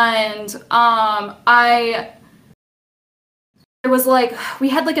 And I there was like we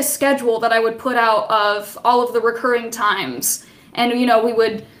had like a schedule that I would put out of all of the recurring times. And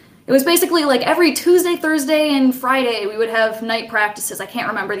it was basically like every Tuesday, Thursday, and Friday we would have night practices. I can't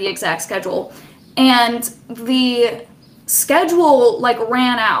remember the exact schedule. And the schedule like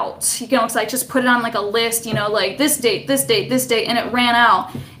ran out, because I just put it on like a list, like this date, this date, this date, and it ran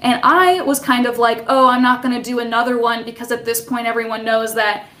out. And I was kind of like, oh, I'm not going to do another one because at this point everyone knows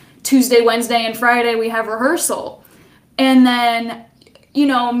that Tuesday, Wednesday, and Friday we have rehearsal. And then,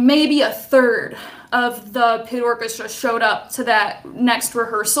 maybe a third of the pit orchestra showed up to that next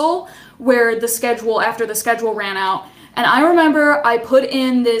rehearsal where after the schedule ran out. And I remember I put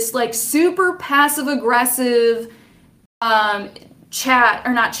in this like super passive aggressive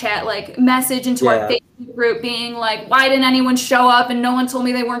like message into our Yeah. Facebook group being like, why didn't anyone show up and no one told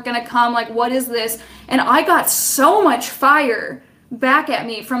me they weren't going to come? Like, what is this? And I got so much fire back at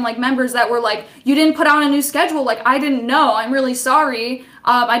me from like members that were like, you didn't put out a new schedule. Like, I didn't know. I'm really sorry.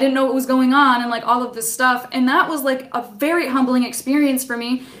 I didn't know what was going on and like all of this stuff. And that was like a very humbling experience for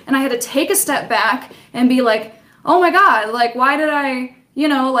me. And I had to take a step back and be like, oh my God, like, why did I,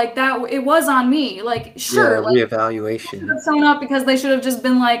 like that, it was on me. Like, sure, Yeah, like, should reevaluation. have shown up because they should have just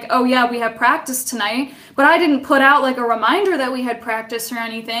been like, oh yeah, we have practice tonight. But I didn't put out like a reminder that we had practice or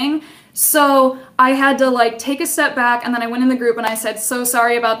anything. So I had to like take a step back, and then I went in the group and I said, so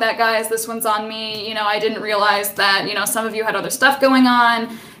sorry about that, guys. This one's on me. I didn't realize that, some of you had other stuff going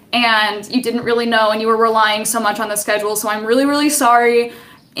on and you didn't really know and you were relying so much on the schedule. So I'm really, really sorry.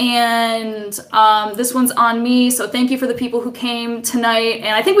 And this one's on me, so thank you for the people who came tonight. And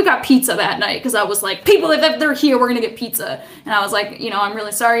I think we got pizza that night because I was like, people, if they're here, we're gonna get pizza. And I was like, I'm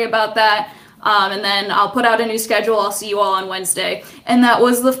really sorry about that. And then I'll put out a new schedule. I'll see you all on Wednesday. And that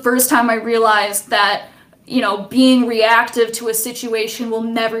was the first time I realized that being reactive to a situation will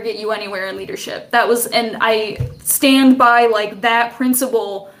never get you anywhere in leadership. And I stand by like that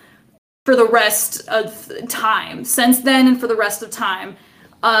principle for the rest of time since then and for the rest of time.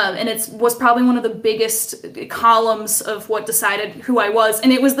 And it was probably one of the biggest columns of what decided who I was.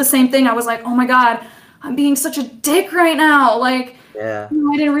 And it was the same thing. I was like, oh my God, I'm being such a dick right now. Like, Yeah.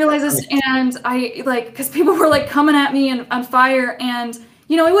 I didn't realize this. And I because people were like coming at me and on fire. And,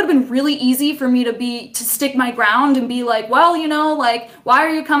 it would have been really easy for me to stick my ground and be like, well, like, why are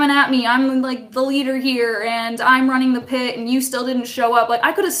you coming at me? I'm like the leader here and I'm running the pit and you still didn't show up. Like,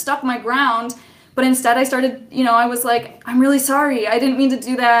 I could have stuck my ground. But instead I started, I was like, I'm really sorry. I didn't mean to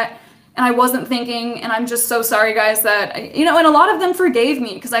do that. And I wasn't thinking, and I'm just so sorry, guys, that, and a lot of them forgave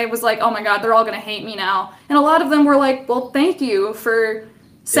me because I was like, oh my God, they're all going to hate me now. And a lot of them were like, well, thank you for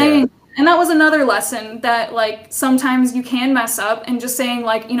saying, and that was another lesson that like sometimes you can mess up and just saying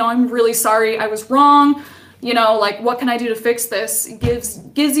like, I'm really sorry. I was wrong. Like, what can I do to fix this? It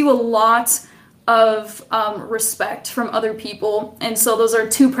gives you a lot of respect from other people. And so those are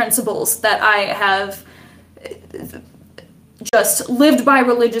two principles that I have just lived by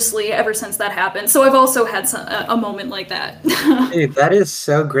religiously ever since that happened. So I've also had a moment like that. Dude, that is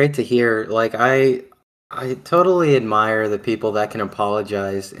so great to hear. Like I totally admire the people that can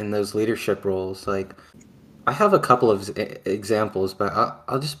apologize in those leadership roles. Like I have a couple of examples, but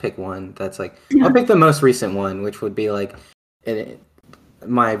I'll just pick one that's like I'll pick the most recent one, which would be like in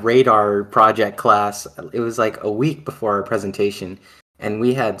my radar project class. It was like a week before our presentation, and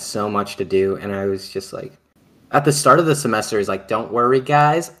we had so much to do, and I was just like at the start of the semester is like, don't worry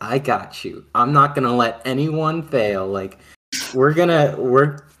guys, I got you. I'm not gonna let anyone fail. Like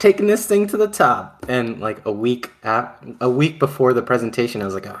we're taking this thing to the top. And like a week before the presentation, I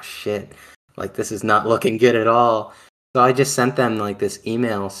was like, oh shit, like this is not looking good at all. So I just sent them like this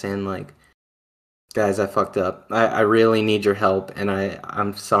email saying like, guys, I fucked up. I really need your help, and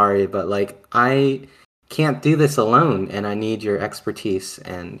I'm sorry, but like I can't do this alone, and I need your expertise,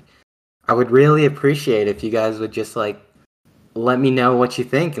 and I would really appreciate if you guys would just like let me know what you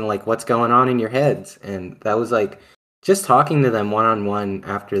think and like what's going on in your heads. And that was like just talking to them one-on-one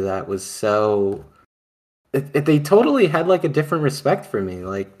after that was so they totally had like a different respect for me.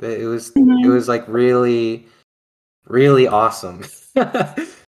 Like it was like really really awesome.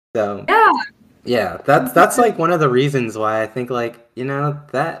 So yeah, that's like one of the reasons why I think like, you know,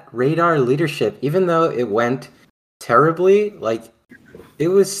 that radar leadership, even though it went terribly, like it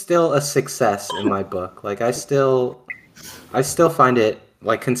was still a success in my book. Like I still find it,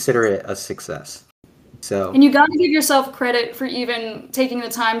 like, consider it a success. So And you got to give yourself credit for even taking the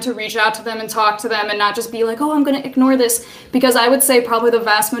time to reach out to them and talk to them and not just be like, oh, I'm going to ignore this, because I would say probably the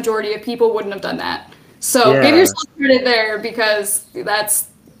vast majority of people wouldn't have done that. So give yourself credit there, because that's,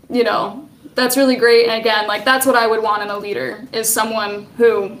 you know, that's really great. And again, like that's what I would want in a leader, is someone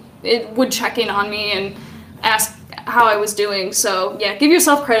who would check in on me and ask how I was doing. So yeah, give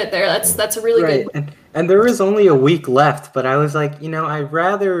yourself credit there. That's a really good. And there was only a week left, but I was like, you know, I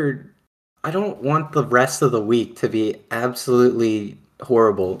don't want the rest of the week to be absolutely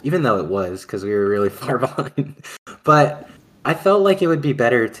horrible, even though it was, because we were really far behind. But I felt like it would be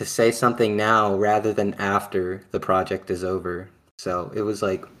better to say something now rather than after the project is over. So it was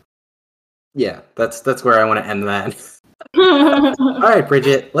like, yeah, that's where I want to end that. All right,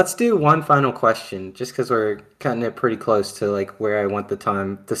 Bridget, let's do one final question, just because we're cutting it pretty close to like where I want the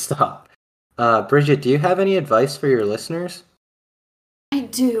time to stop. Bridget, do you have any advice for your listeners? I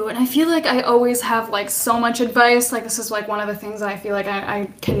do, and I feel like I always have like so much advice. Like this is like one of the things that I feel like I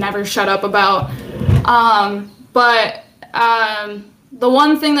can never shut up about. But the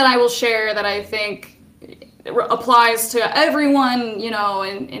one thing that I will share that I think applies to everyone, you know,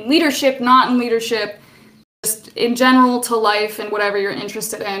 in leadership, not in leadership, just in general to life and whatever you're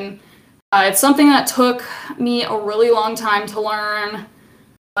interested in. It's something that took me a really long time to learn,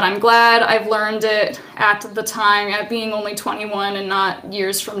 but I'm glad I've learned it at the time, at being only 21 and not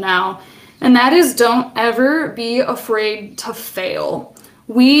years from now. And that is, don't ever be afraid to fail.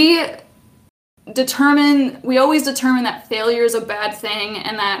 We always determine that failure is a bad thing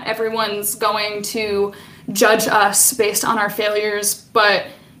and that everyone's going to judge us based on our failures. But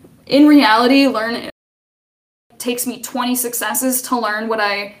in reality, it takes me 20 successes to learn what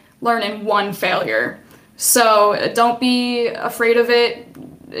I learn in one failure. So don't be afraid of it.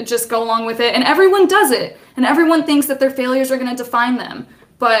 Just go along with it. And everyone does it. And everyone thinks that their failures are going to define them.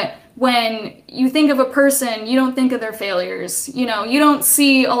 But when you think of a person, you don't think of their failures. You know, you don't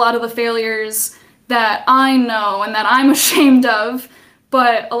see a lot of the failures that I know and that I'm ashamed of.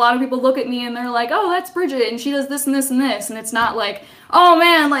 But a lot of people look at me and they're like, oh, that's Bridget, and she does this and this and this. And it's not like, oh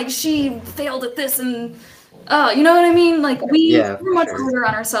man, like she failed at this and, you know what I mean? Like we're much harder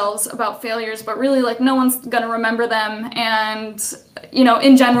on ourselves about failures, but really like no one's going to remember them. And, you know,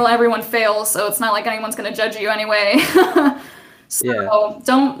 in general, everyone fails. So it's not like anyone's going to judge you anyway. So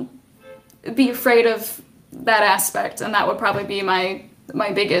don't be afraid of that aspect. And that would probably be my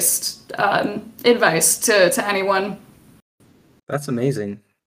biggest advice to anyone. That's amazing.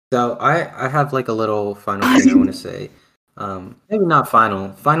 So I have like a little final thing I want to say. Maybe not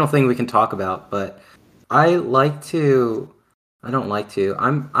final thing we can talk about, but I'm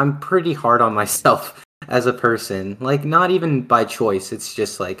pretty hard on myself as a person. Like not even by choice, it's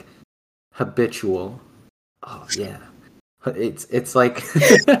just like habitual. Oh yeah. It's like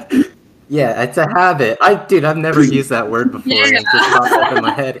yeah, it's a habit. I've never used that word before. And it just popped up in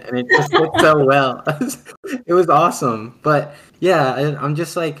my head, and it just fits so well. It was awesome. But yeah, I'm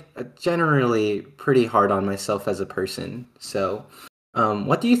just like generally pretty hard on myself as a person. So,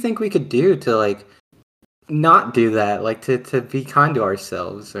 what do you think we could do to like not do that? Like to be kind to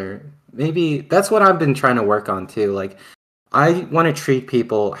ourselves, or maybe that's what I've been trying to work on too. Like I want to treat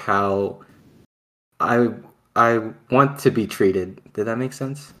people how I want to be treated. Did that make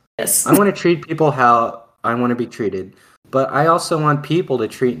sense? Yes. I want to treat people how I want to be treated, but I also want people to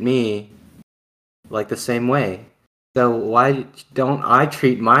treat me like the same way. So why don't I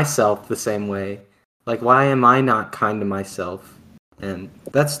treat myself the same way? Like, why am I not kind to myself? And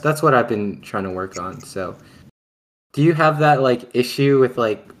that's what I've been trying to work on. So, do you have that like issue with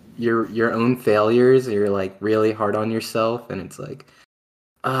like your own failures? You're like really hard on yourself, and it's like,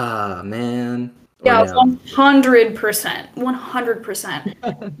 ah, man. Or Yeah, no? 100%.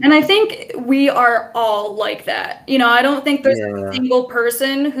 100%. And I think we are all like that. You know, I don't think there's a Yeah. single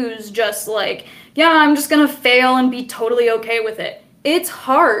person who's just like, yeah, I'm just gonna fail and be totally okay with it. It's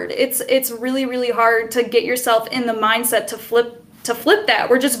hard. It's really, really hard to get yourself in the mindset to flip that.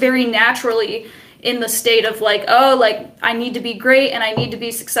 We're just very naturally in the state of like, oh, like I need to be great and I need to be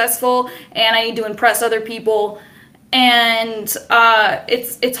successful and I need to impress other people, and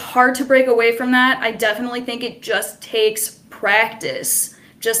it's hard to break away from that. I definitely think it just takes practice,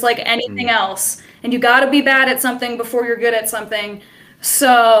 just like anything Mm. else. And you got to be bad at something before you're good at something.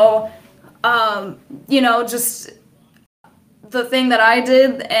 So, um, just the thing that I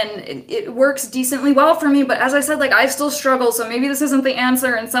did, and it works decently well for me. But as I said, like I still struggle. So maybe this isn't the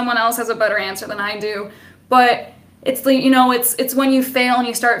answer, and someone else has a better answer than I do. But it's the it's when you fail and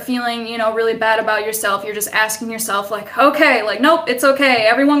you start feeling really bad about yourself. You're just asking yourself like, okay, like nope, it's okay.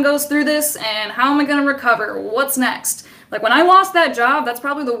 Everyone goes through this, and how am I gonna recover? What's next? Like when I lost that job, that's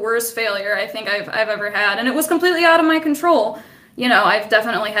probably the worst failure I think I've ever had, and it was completely out of my control. I've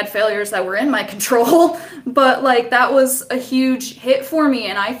definitely had failures that were in my control, but like that was a huge hit for me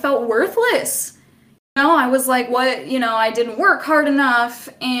and I felt worthless. I was like, what, I didn't work hard enough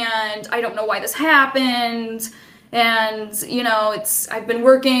and I don't know why this happened. And, I've been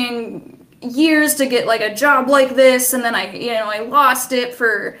working years to get like a job like this and then I lost it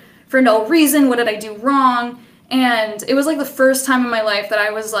for no reason. What did I do wrong? And it was like the first time in my life that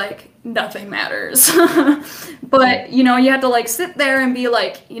I was like, nothing matters. But, you had to like sit there and be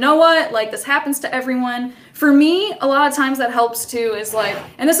like, you know what? Like this happens to everyone. For me, a lot of times that helps too is like,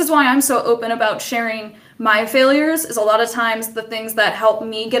 and this is why I'm so open about sharing my failures, is a lot of times the things that help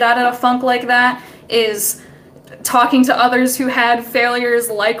me get out of a funk like that is talking to others who had failures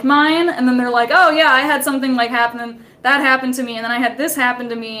like mine, and then they're like, oh yeah, I had something like that happened to me, and then I had this happen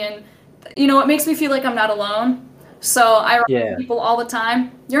to me, and it makes me feel like I'm not alone. So I remind Yeah. people all the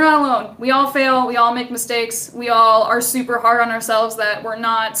time, you're not alone. We all fail, we all make mistakes, we all are super hard on ourselves that we're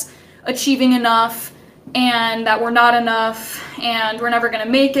not achieving enough and that we're not enough and we're never going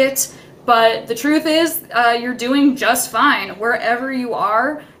to make it. But the truth is, you're doing just fine wherever you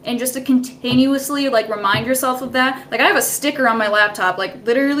are, and just to continuously like remind yourself of that. Like I have a sticker on my laptop, like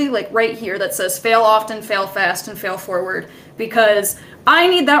literally like right here that says "Fail often, fail fast, and fail forward," because I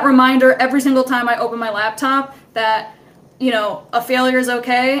need that reminder every single time I open my laptop that a failure is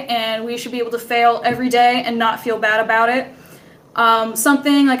okay, and we should be able to fail every day and not feel bad about it.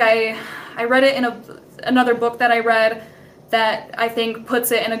 Something like I read it in another book that I read that I think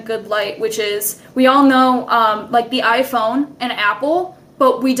puts it in a good light, which is we all know like the iPhone and Apple,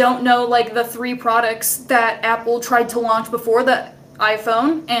 but we don't know like the 3 products that Apple tried to launch before the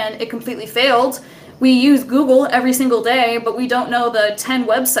iPhone and it completely failed. We use Google every single day, but we don't know the 10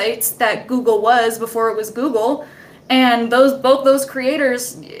 websites that Google was before it was Google. And both those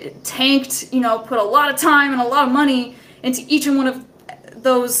creators tanked, put a lot of time and a lot of money into each one of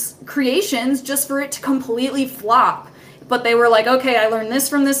those creations just for it to completely flop. But they were like, okay, I learned this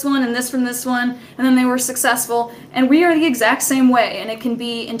from this one and this from this one, and then they were successful. And we are the exact same way. And it can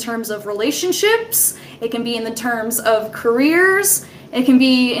be in terms of relationships, it can be in the terms of careers, it can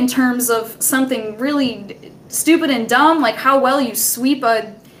be in terms of something really stupid and dumb, like how well you sweep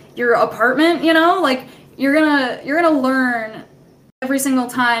your apartment, like you're gonna learn every single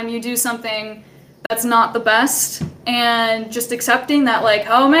time you do something that's not the best, and just accepting that like,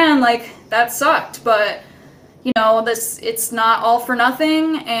 oh man, like that sucked, but it's not all for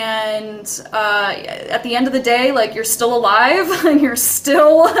nothing, and at the end of the day, like you're still alive and you're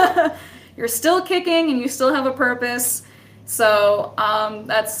still kicking and you still have a purpose. So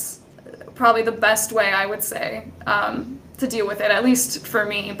that's probably the best way I would say to deal with it, at least for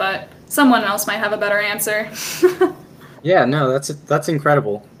me, but someone else might have a better answer. Yeah, no, that's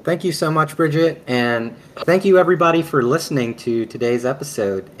incredible. Thank you so much, Bridget, and thank you everybody for listening to today's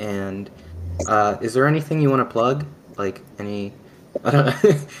episode. And is there anything you want to plug? Like I don't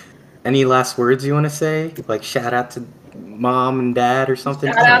any last words you want to say? Like shout out to mom and dad or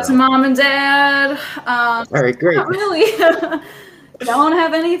something? Shout out to mom and dad. All right, great. Not really. don't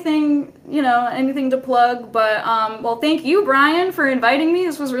have anything, anything to plug, but well, thank you, Brian, for inviting me.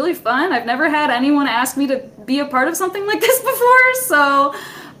 This was really fun. I've never had anyone ask me to be a part of something like this before, so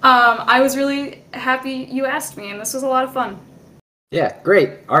I was really happy you asked me, and this was a lot of fun. Yeah,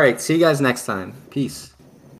 great. All right, see you guys next time. Peace.